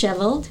rather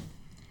disheveled,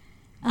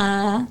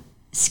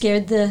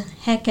 scared the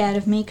heck out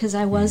of me because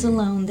I was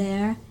alone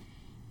there.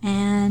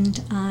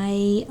 And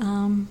I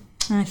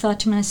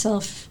thought to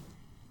myself,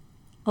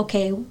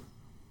 okay,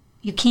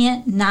 you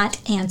can't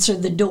not answer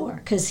the door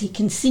because he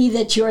can see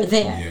that you're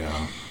there.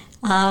 Yeah.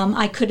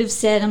 I could have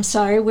said, I'm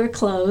sorry, we're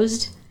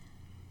closed.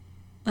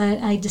 But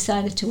I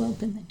decided to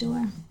open the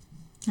door.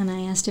 And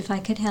I asked if I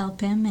could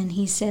help him. And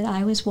he said,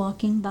 I was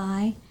walking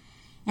by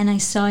and I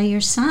saw your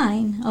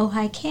sign,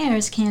 Ojai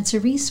Cares Cancer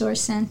Resource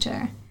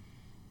Center.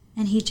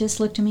 And he just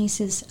looked at me and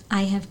says,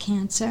 I have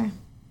cancer.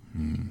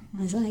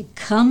 I was like,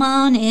 come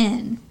on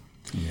in.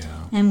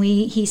 Yeah. And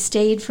he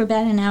stayed for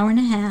about an hour and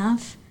a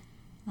half.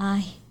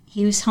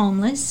 He was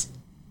homeless.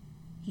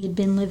 He had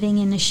been living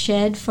in a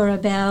shed for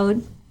about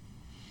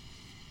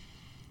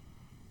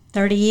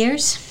 30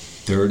 years.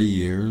 30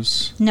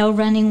 years. No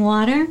running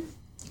water,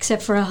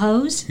 except for a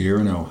hose. Here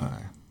in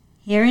Ojai.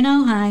 Here in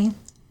Ojai,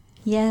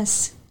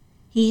 yes.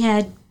 He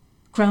had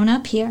grown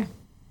up here,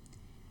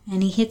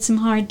 and he hit some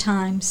hard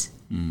times.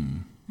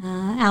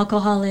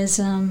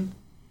 Alcoholism,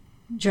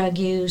 drug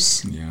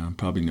use. Yeah,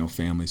 probably no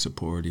family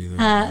support either.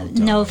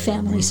 No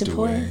family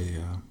support. Away,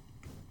 yeah.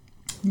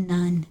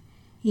 None.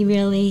 He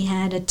really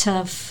had a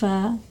tough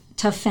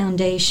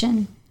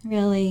foundation,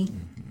 really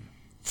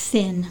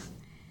thin.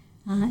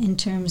 In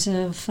terms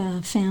of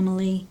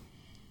family.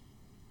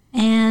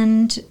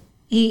 And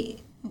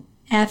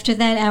after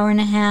that hour and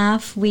a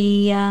half,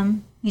 we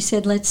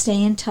said, let's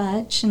stay in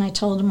touch. And I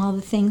told him all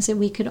the things that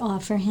we could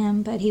offer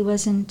him, but he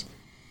wasn't a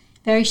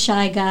very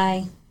shy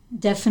guy,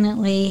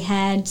 definitely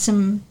had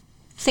some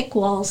thick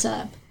walls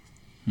up.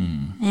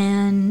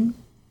 And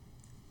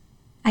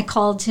I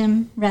called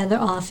him rather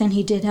often.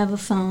 He did have a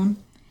phone.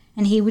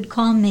 And he would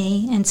call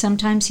me, and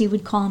sometimes he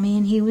would call me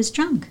and he was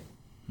drunk.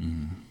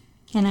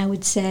 And I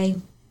would say,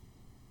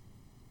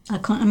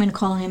 I'm going to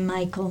call him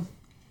Michael.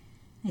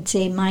 I'd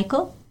say,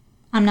 Michael,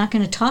 I'm not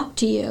going to talk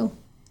to you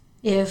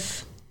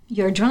if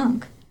you're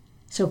drunk.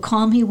 So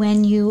call me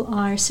when you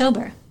are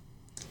sober.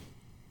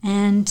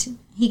 And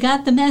he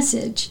got the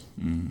message.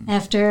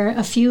 After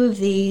a few of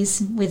these,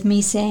 with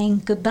me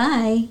saying,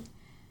 goodbye,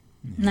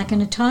 I'm not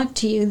going to talk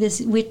to you.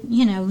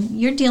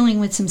 You're dealing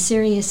with some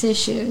serious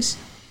issues.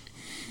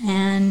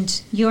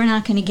 And you're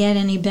not going to get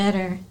any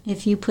better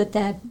if you put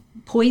that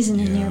poison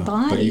in your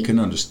body. But you can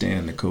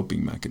understand the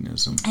coping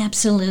mechanism.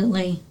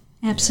 Absolutely.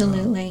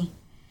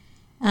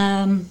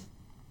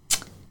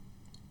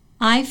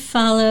 I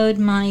followed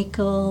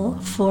Michael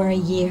for a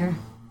year.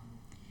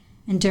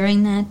 And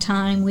during that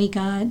time,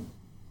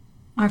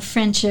 our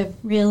friendship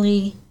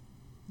really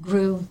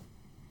grew.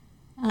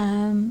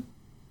 I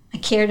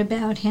cared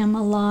about him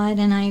a lot,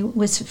 and I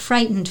was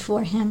frightened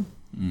for him.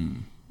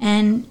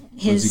 And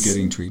was he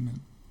getting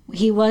treatment?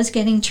 He was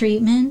getting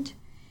treatment.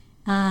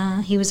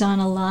 He was on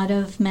a lot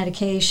of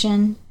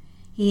medication.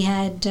 He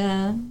had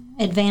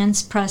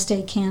advanced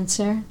prostate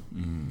cancer.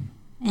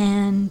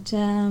 And,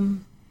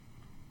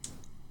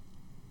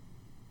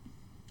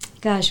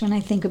 gosh, when I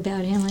think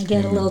about him, I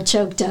get a little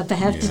choked up, I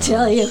have to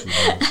tell you.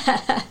 Sure.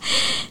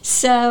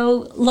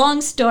 So,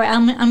 long story,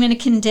 I'm going to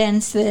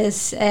condense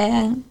this.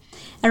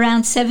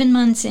 Around 7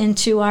 months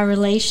into our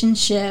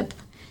relationship,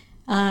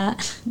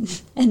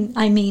 and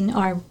I mean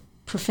our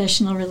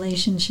professional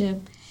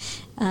relationship,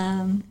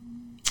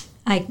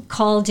 I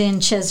called in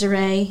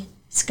Cesare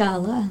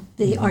Scala,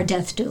 our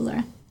death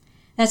doula.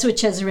 That's what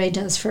Cesare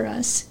does for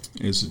us.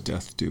 Is a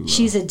death doula.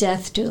 She's a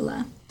death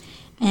doula.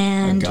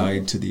 And a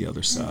guide to the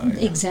other side.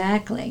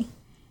 Exactly.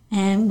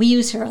 And we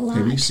use her a lot.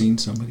 Have you seen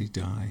somebody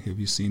die? Have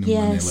you seen them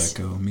when they let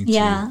go? Me too.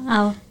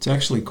 Yeah. It's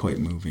actually quite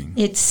moving.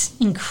 It's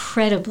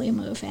incredibly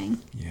moving.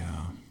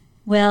 Yeah.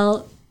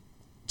 Well,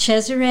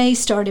 Cesare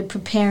started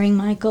preparing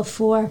Michael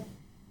for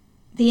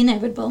the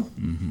inevitable.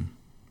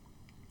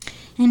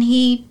 And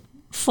he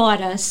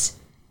fought us.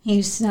 He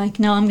was like,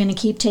 no, I'm going to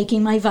keep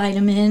taking my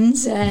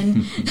vitamins,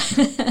 and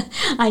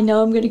I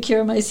know I'm going to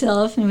cure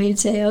myself. And we'd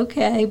say,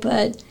 okay,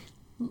 but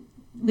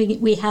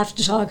we have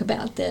to talk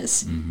about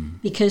this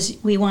because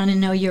we want to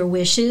know your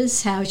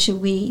wishes. How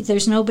should we?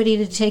 There's nobody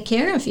to take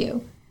care of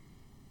you.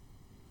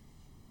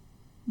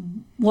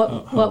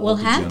 What will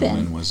happen?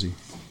 Gentleman was he?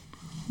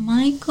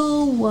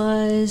 Michael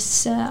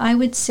was, I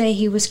would say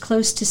he was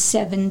close to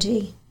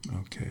 70.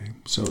 Okay,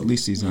 so at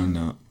least he's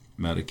on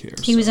Medicare.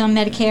 He was on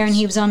Medicare and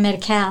he was on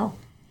Medi-Cal.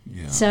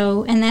 Yeah.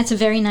 So, and that's a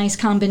very nice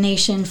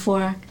combination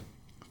for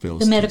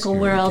the medical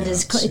world.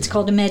 It's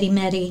called a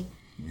Medi-Medi.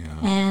 Yeah.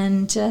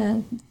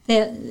 And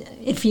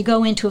if you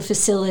go into a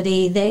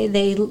facility,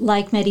 they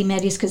like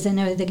Medi-Medis because they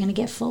know they're going to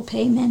get full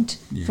payment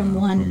from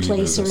one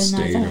place or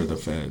another. State or the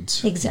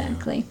feds.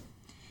 Exactly. Yeah.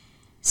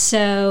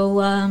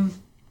 So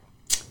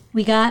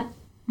we got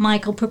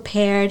Michael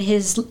prepared.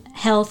 His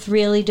health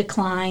really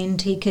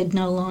declined. He could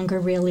no longer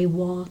really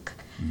walk.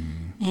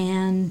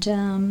 And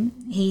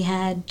he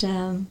had,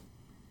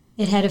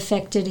 it had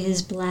affected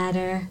his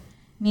bladder.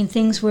 I mean,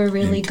 things were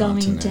really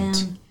going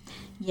down.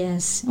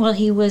 Yes. Well,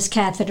 he was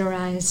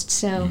catheterized,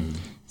 so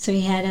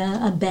he had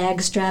a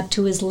bag strapped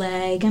to his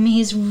leg. I mean,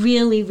 he's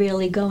really,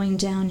 really going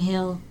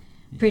downhill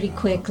pretty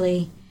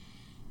quickly.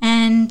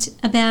 And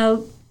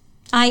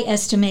I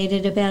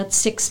estimated about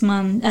 6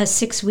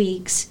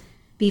 weeks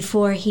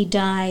before he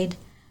died,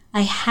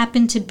 I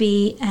happened to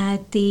be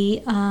at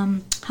the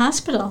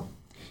hospital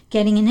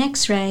getting an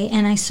x-ray,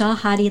 and I saw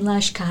Hadi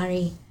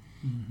Lashkari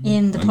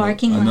in the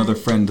parking lot. Another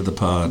friend of the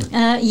pod.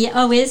 Yeah.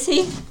 Oh, is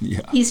he?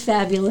 Yeah. He's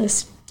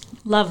fabulous.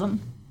 Love him.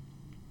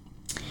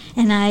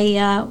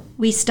 And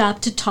we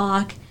stopped to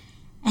talk,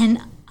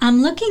 and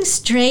I'm looking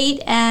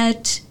straight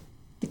at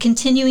the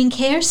continuing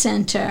care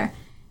center,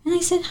 and I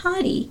said,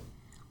 Hadi,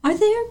 are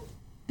there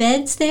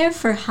beds there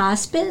for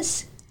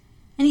hospice?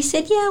 And he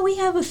said, yeah, we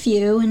have a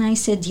few. And I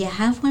said, do you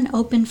have one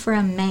open for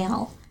a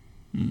male?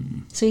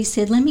 So he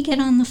said, let me get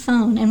on the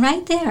phone. And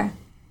right there,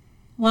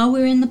 while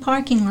we were in the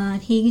parking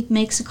lot, he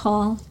makes a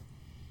call,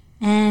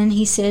 and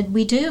he said,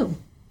 we do.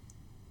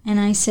 And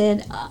I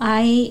said,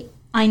 I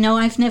know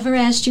I've never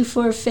asked you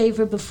for a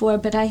favor before,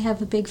 but I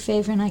have a big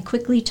favor. And I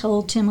quickly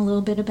told him a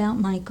little bit about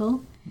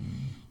Michael.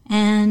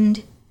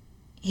 And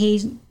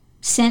he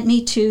sent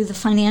me to the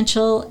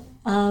financial,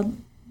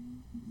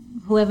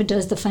 whoever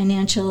does the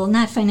financial,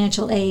 not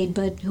financial aid,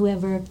 but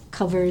whoever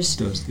covers.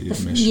 Does the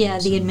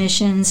admissions. The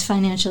admissions,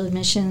 financial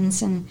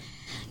admissions, and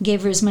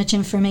gave her as much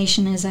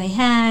information as I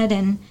had.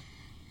 And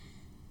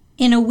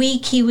in a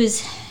week, he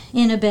was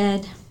in a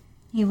bed.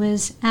 He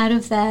was out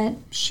of that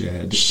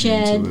shed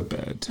into a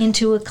bed,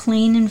 into a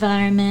clean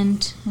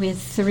environment with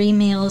 3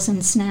 meals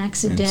and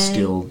snacks a day.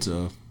 Skilled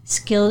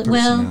personnel.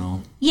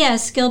 Well, yeah,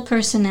 skilled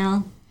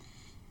personnel.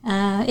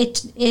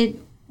 It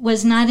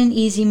was not an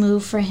easy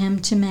move for him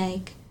to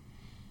make,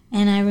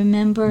 and I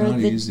remember not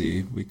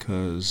easy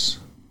because.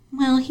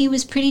 Well, he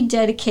was pretty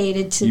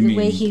dedicated to the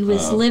way he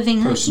was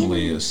living.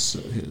 Personally,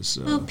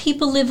 well,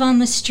 people live on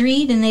the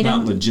street and they not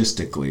don't. Not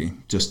logistically,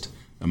 just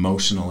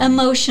emotionally.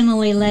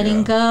 Emotionally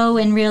letting go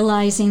and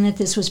realizing that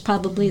this was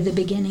probably the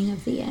beginning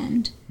of the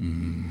end.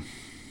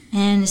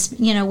 And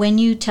when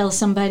you tell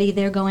somebody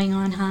they're going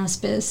on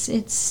hospice,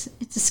 it's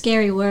a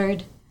scary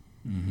word.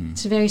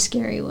 It's a very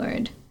scary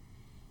word.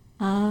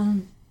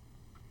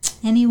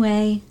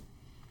 Anyway,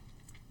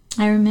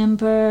 I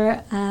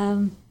remember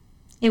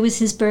it was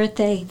his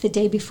birthday the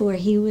day before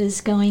he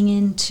was going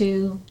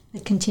into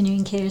the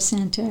continuing care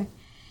center,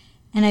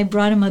 and I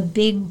brought him a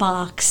big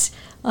box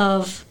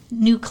of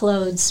new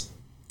clothes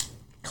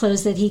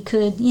that he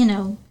could,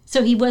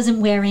 so he wasn't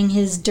wearing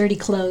his dirty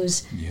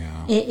clothes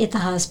at the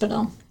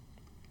hospital.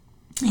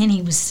 And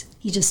he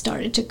just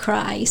started to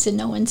cry. He said,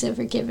 no one's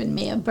ever given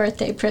me a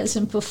birthday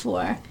present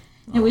before.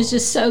 It was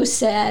just so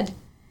sad.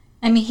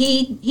 I mean,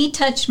 he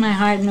touched my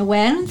heart in a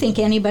way I don't think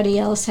anybody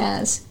else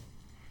has.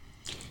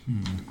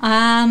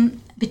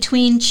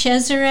 Between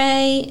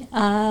Cesare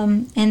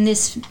and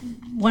this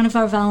one of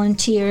our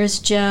volunteers,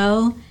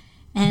 Joe,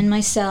 and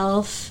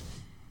myself,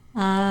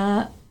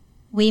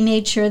 we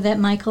made sure that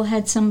Michael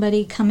had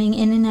somebody coming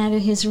in and out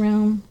of his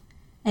room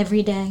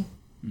every day.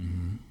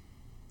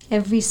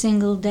 Every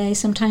single day.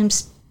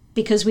 Sometimes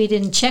because we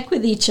didn't check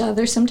with each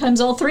other, sometimes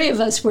all 3 of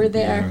us were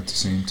there. At the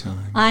same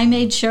time. I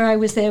made sure I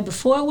was there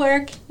before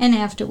work and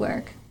after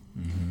work.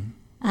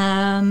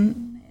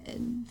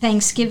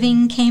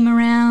 Thanksgiving came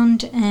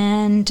around,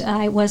 and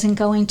I wasn't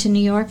going to New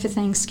York for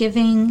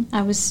Thanksgiving.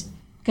 I was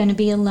going to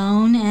be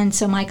alone, and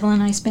so Michael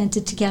and I spent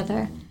it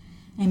together.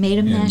 I made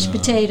him mashed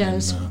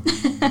potatoes.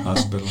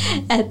 Hospital.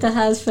 At the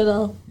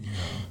hospital.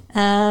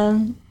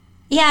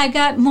 I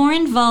got more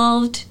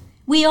involved.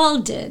 We all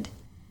did.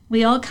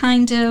 We all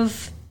kind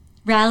of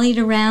rallied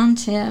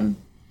around him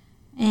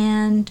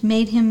and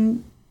made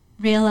him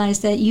realize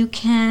that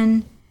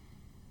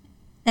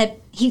that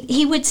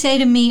he would say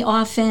to me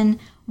often,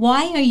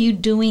 why are you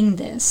doing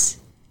this?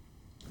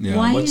 Yeah,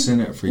 what's in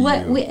it for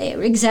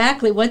you?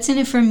 Exactly, what's in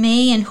it for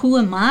me, and who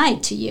am I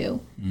to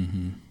you?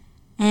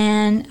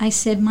 And I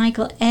said,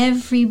 Michael,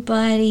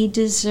 everybody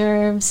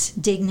deserves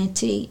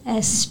dignity,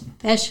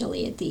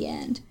 especially at the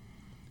end.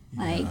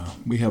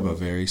 We have a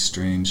very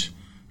strange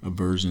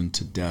aversion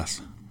to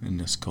death in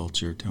this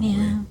culture, don't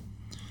we?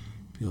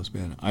 Feels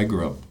bad. I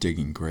grew up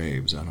digging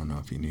graves. I don't know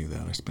if you knew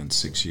that. I spent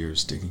 6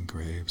 years digging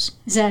graves.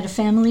 Is that a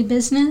family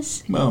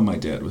business? Well, my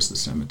dad was the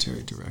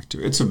cemetery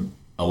director. It's an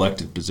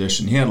elected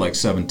position. He had like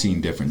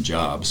 17 different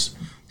jobs.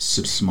 It's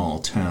a small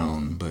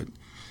town, but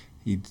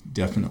he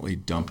definitely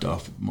dumped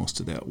off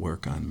most of that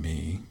work on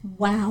me.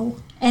 Wow.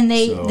 And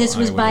this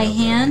was by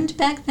hand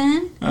back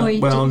then? Or you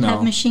didn't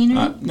have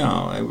machinery?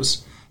 No, it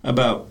was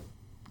about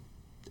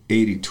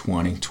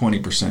 80-20,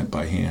 20%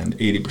 by hand,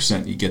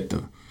 80% you get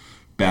the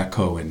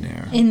backhoe in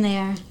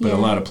there. But a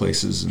lot of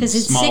places in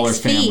smaller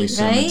family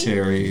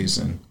cemeteries,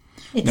 right?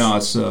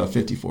 It's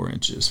 54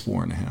 inches,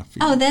 4.5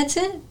 feet. Oh, that's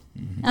it?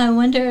 I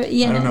wonder, I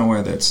don't know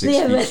where that 6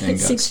 feet thing got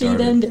 6 started.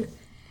 feet under.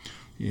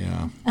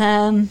 Yeah.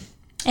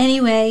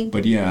 Anyway.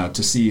 But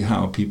to see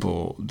how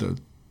people,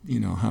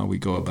 how we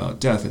go about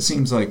death, it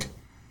seems like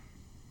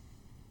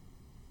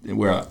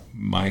where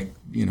my,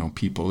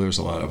 people, there's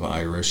a lot of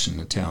Irish and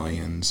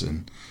Italians,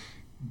 and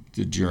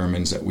the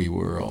Germans that we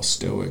were all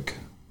stoic.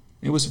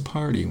 It was a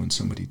party when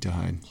somebody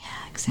died.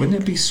 Yeah, exactly.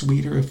 Wouldn't it be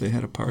sweeter if they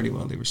had a party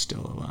while they were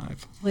still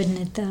alive? Wouldn't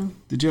it, though?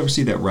 Did you ever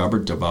see that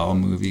Robert Duvall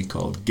movie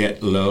called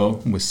Get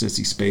Low with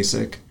Sissy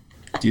Spacek?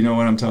 Do you know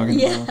what I'm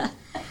talking about?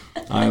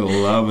 I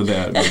love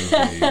that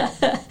movie.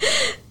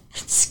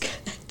 It's good.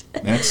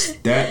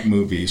 That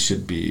movie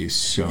should be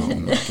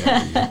shown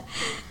like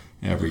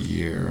every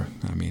year.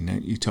 I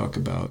mean, you talk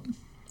about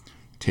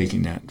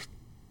taking that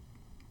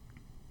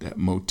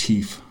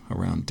motif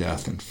around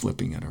death and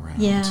flipping it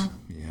around.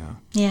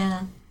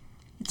 Yeah.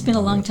 It's been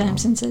a long time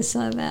since I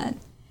saw that.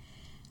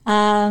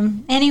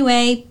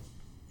 Anyway,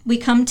 we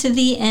come to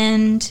the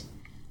end.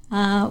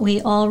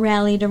 We all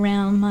rallied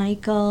around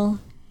Michael.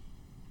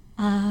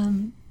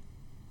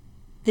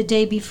 The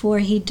day before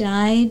he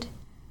died,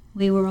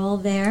 we were all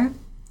there.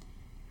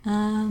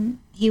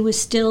 He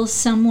was still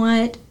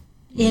somewhat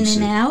in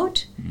and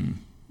out. Mm.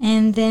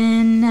 And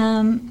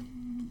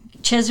then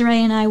Cesare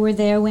and I were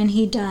there when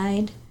he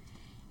died.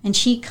 And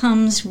she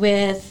comes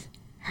with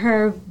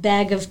her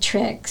bag of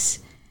tricks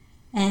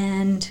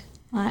and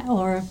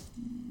or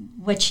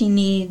what she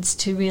needs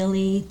to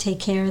really take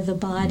care of the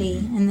body.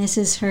 Mm-hmm. And this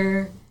is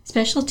her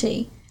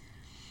specialty.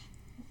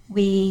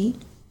 We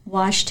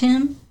washed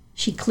him.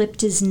 She clipped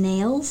his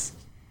nails,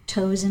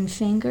 toes and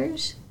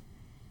fingers.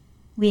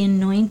 We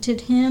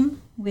anointed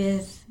him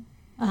with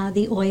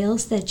the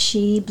oils that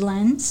she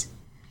blends.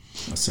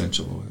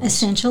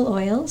 Essential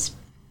oils.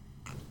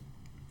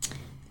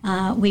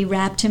 We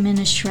wrapped him in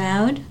a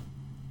shroud.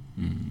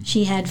 Mm.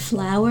 She had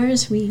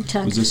flowers.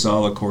 Was this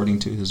all according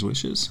to his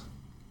wishes?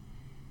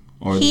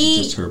 Or was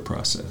it just her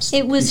process?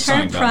 It was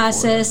her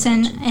process,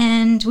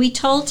 and we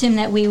told him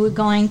that we were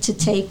going to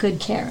take good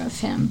care of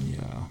him.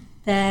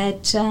 Yeah.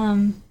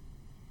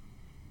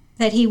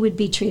 That he would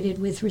be treated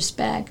with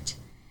respect.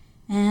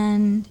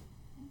 And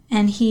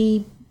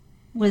he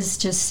was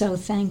just so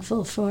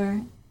thankful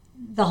for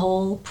the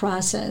whole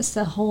process,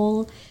 the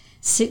whole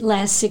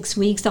last 6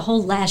 weeks, the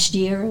whole last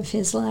year of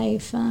his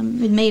life.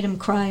 It made him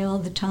cry all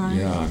the time.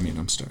 Yeah, I mean,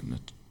 I'm starting to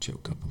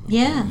choke up a little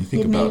bit. You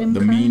think about the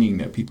meaning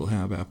that people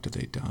have after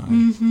they die.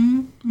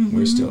 Mm-hmm,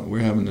 mm-hmm.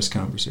 We're having this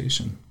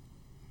conversation.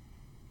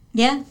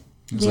 Yeah.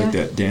 It's like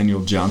that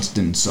Daniel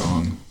Johnston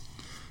song,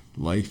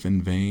 Life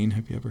in Vain.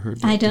 Have you ever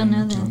heard that? I don't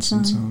Daniel know that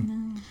Johnston song.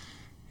 No.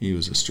 He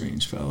was a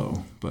strange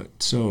fellow, but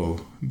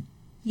so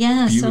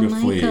So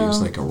beautifully. Michael, it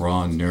was like a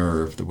raw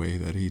nerve, the way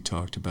that he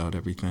talked about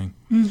everything.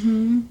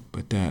 Mm-hmm.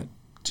 But that,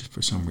 just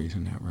for some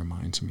reason, that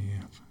reminds me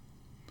of.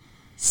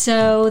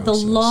 So the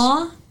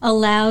law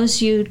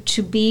allows you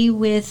to be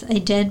with a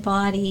dead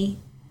body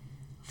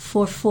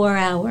for 4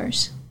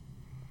 hours.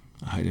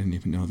 I didn't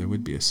even know there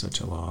would be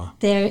such a law.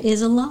 There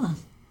is a law.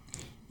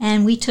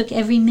 And we took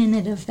every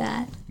minute of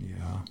that.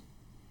 Yeah.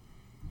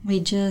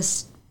 We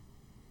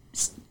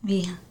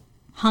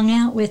hung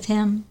out with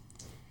him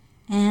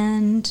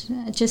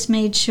and just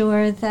made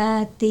sure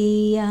that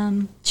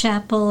the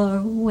chapel,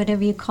 or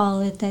whatever you call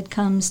it, that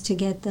comes to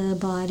get the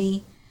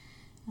body,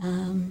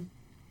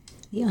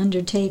 the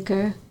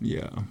undertaker.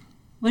 Yeah.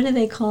 What are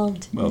they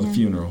called? Well, the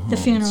funeral home. The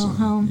funeral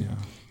home.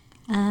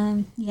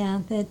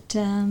 Yeah.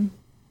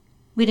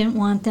 We didn't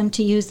want them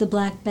to use the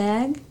black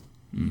bag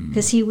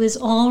because he was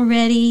all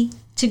ready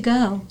to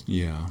go.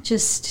 Yeah.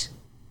 Just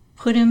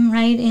put him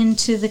right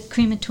into the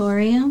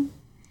crematorium,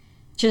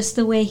 just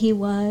the way he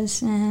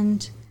was.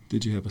 And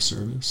did you have a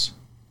service?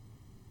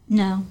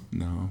 No.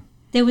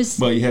 There was.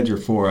 Well, you had your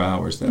 4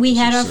 hours. We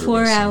had our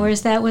 4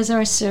 hours. That was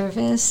our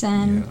service,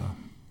 and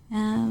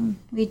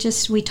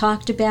we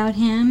talked about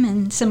him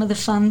and some of the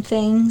fun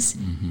things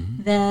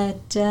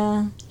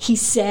that he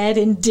said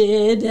and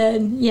did,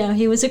 and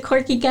he was a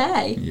quirky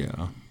guy.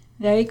 Yeah.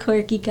 Very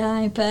quirky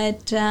guy,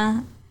 but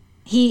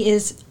he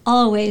is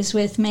always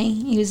with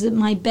me. He was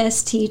my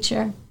best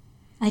teacher.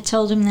 I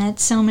told him that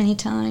so many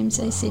times.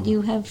 Wow. I said,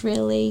 you have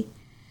really...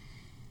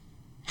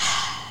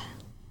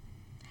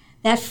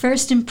 That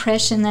first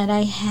impression that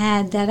I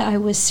had that I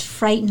was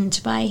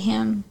frightened by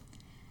him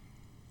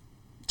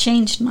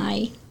changed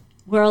my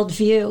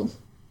worldview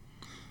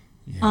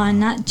on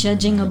not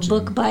judging a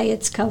book by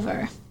its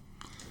cover.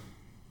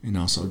 And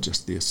also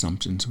just the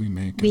assumptions we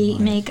make. We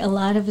make a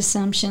lot of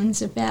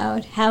assumptions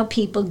about how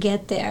people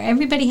get there.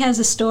 Everybody has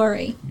a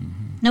story.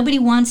 Mm-hmm. Nobody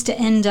wants to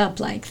end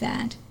up like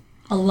that.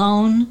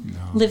 Alone,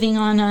 living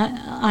on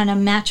a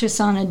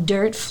mattress on a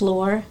dirt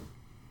floor.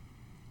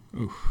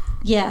 Oof.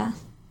 Yeah,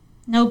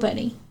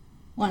 nobody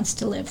wants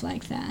to live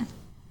like that.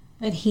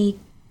 But he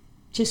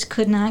just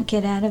could not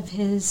get out of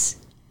his...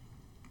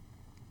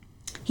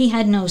 He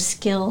had no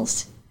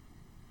skills.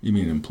 You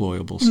mean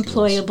employable skills?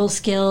 Employable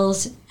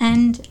skills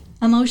and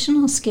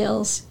emotional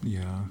skills.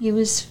 Yeah. He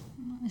was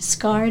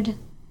scarred,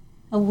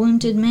 a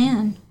wounded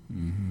man.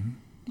 Mm-hmm.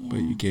 Yeah.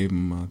 But you gave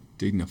him a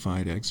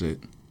dignified exit.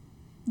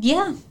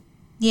 Yeah.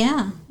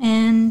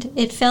 And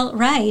it felt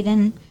right.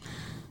 And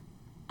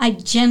I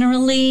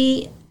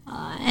generally,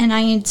 and I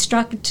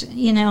instruct,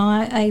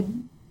 I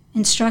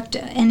instruct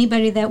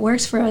anybody that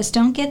works for us,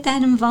 don't get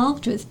that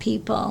involved with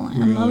people.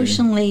 Really?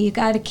 Emotionally, you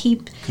got to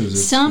keep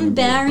some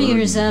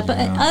barriers up.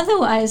 Yeah.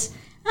 Otherwise,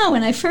 Oh,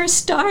 when I first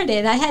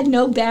started, I had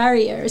no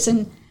barriers,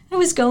 and I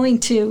was going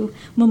to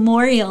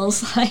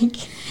memorials like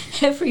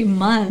every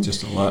month.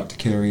 Just a lot to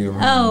carry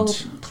around. Oh,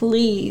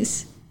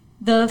 please.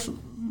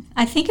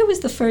 I think it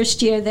was the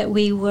first year that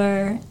we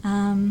were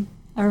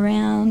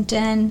around,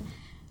 and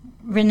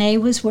Renee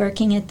was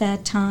working at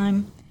that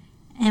time,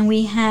 and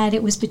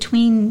it was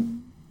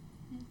between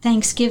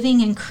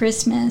Thanksgiving and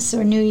Christmas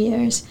or New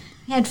Year's.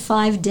 We had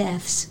 5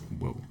 deaths.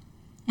 Whoa.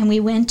 And we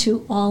went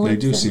to all of them.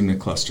 They do seem to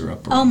cluster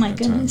up around that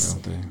goodness.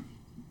 time, don't they?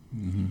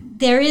 Mm-hmm.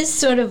 There is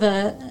sort of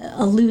a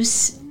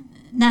loose,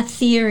 not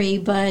theory,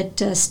 but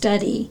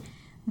study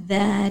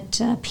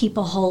that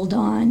people hold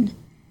on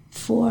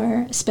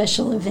for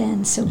special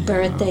events, so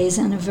birthdays,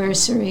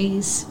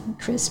 anniversaries,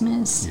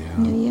 Christmas,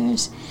 New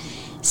Year's.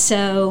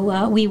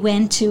 So we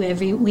went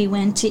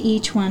to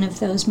each one of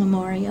those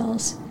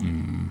memorials.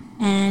 Mm.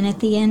 And at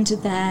the end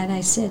of that,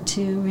 I said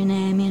to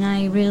Renee,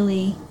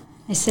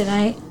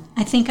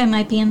 I think I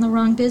might be in the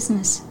wrong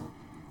business.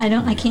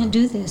 I can't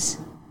do this.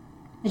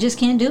 I just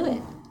can't do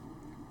it.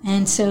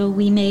 And so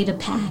we made a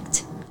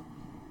pact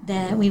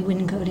that we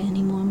wouldn't go to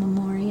any more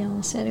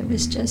memorials, that it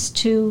was just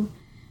too...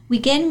 We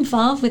get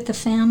involved with the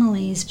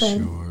families,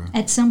 but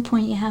at some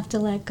point you have to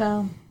let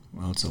go.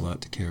 Well, it's a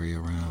lot to carry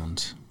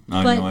around.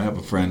 I have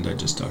a friend, I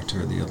just talked to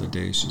her the other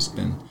day. She's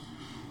been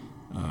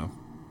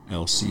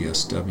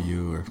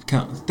LCSW or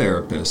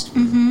therapist for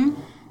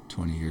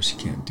 20 years. She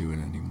can't do it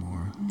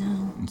anymore.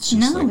 No,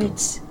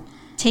 it's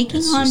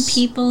taking on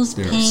people's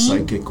pain. Their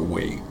psychic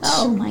weight.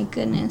 Oh my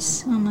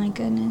goodness.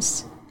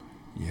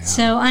 Yeah.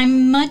 So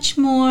I'm much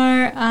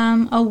more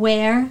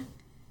aware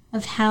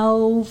of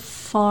how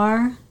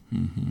far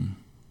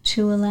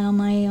to allow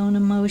my own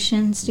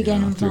emotions to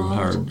get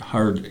involved. Through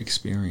hard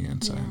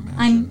experience, I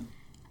imagine.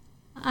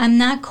 I'm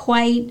not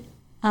quite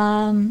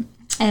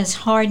as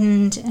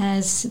hardened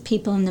as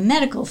people in the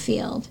medical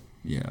field.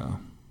 Yeah.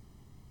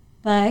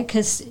 But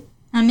because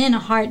I'm in a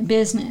heart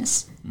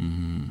business,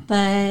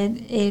 but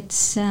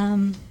it's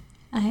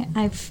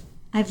I've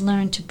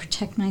learned to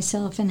protect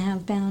myself and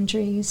have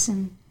boundaries,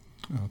 and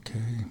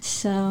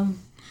so.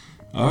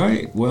 All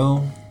right.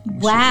 Well.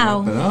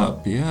 Wow. Wrap it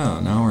up. Yeah,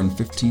 an hour and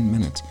 15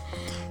 minutes.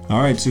 All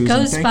right, Susan.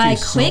 Goes thank by you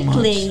so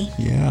quickly. Much.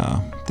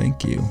 Yeah.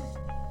 Thank you.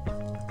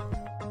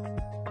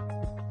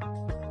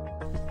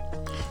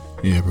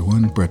 Hey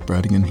everyone, Brett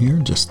Bradigan here,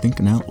 just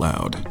thinking out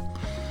loud.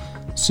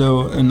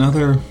 So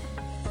another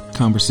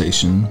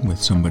conversation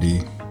with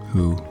somebody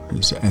who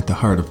is at the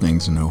heart of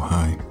things in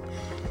Ojai.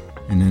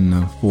 And in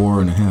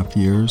 4.5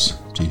 years,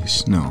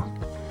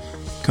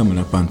 coming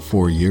up on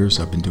 4 years,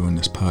 I've been doing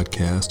this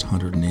podcast,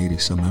 180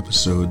 some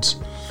episodes.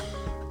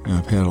 And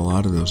I've had a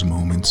lot of those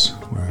moments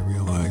where I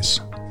realize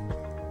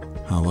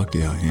how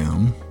lucky I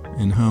am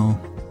and how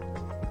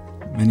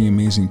many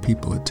amazing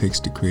people it takes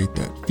to create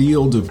that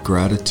field of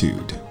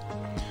gratitude.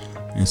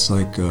 It's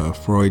like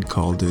Freud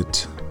called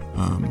it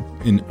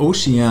an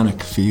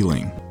oceanic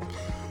feeling,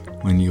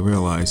 when you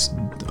realize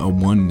a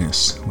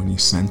oneness, when you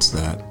sense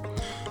that.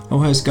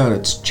 Ojai's got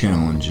its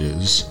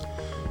challenges,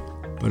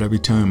 but every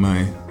time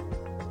I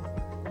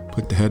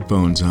put the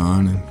headphones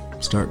on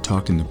and start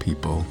talking to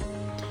people,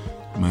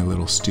 my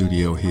little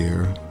studio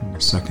here on the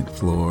 2nd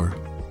floor,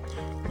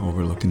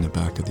 overlooking the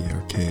back of the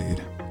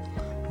arcade,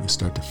 I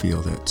start to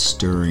feel that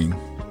stirring,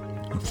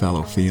 a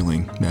fellow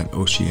feeling, that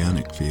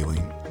oceanic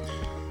feeling.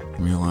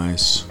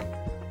 Realize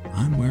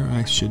I'm where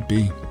I should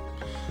be.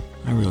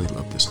 I really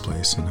love this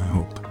place, and I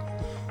hope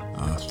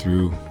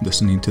through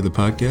listening to the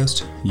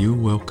podcast, you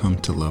will come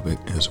to love it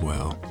as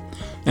well.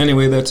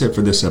 Anyway, that's it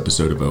for this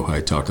episode of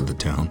Ojai Talk of the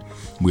Town.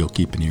 We'll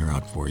keep an ear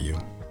out for you.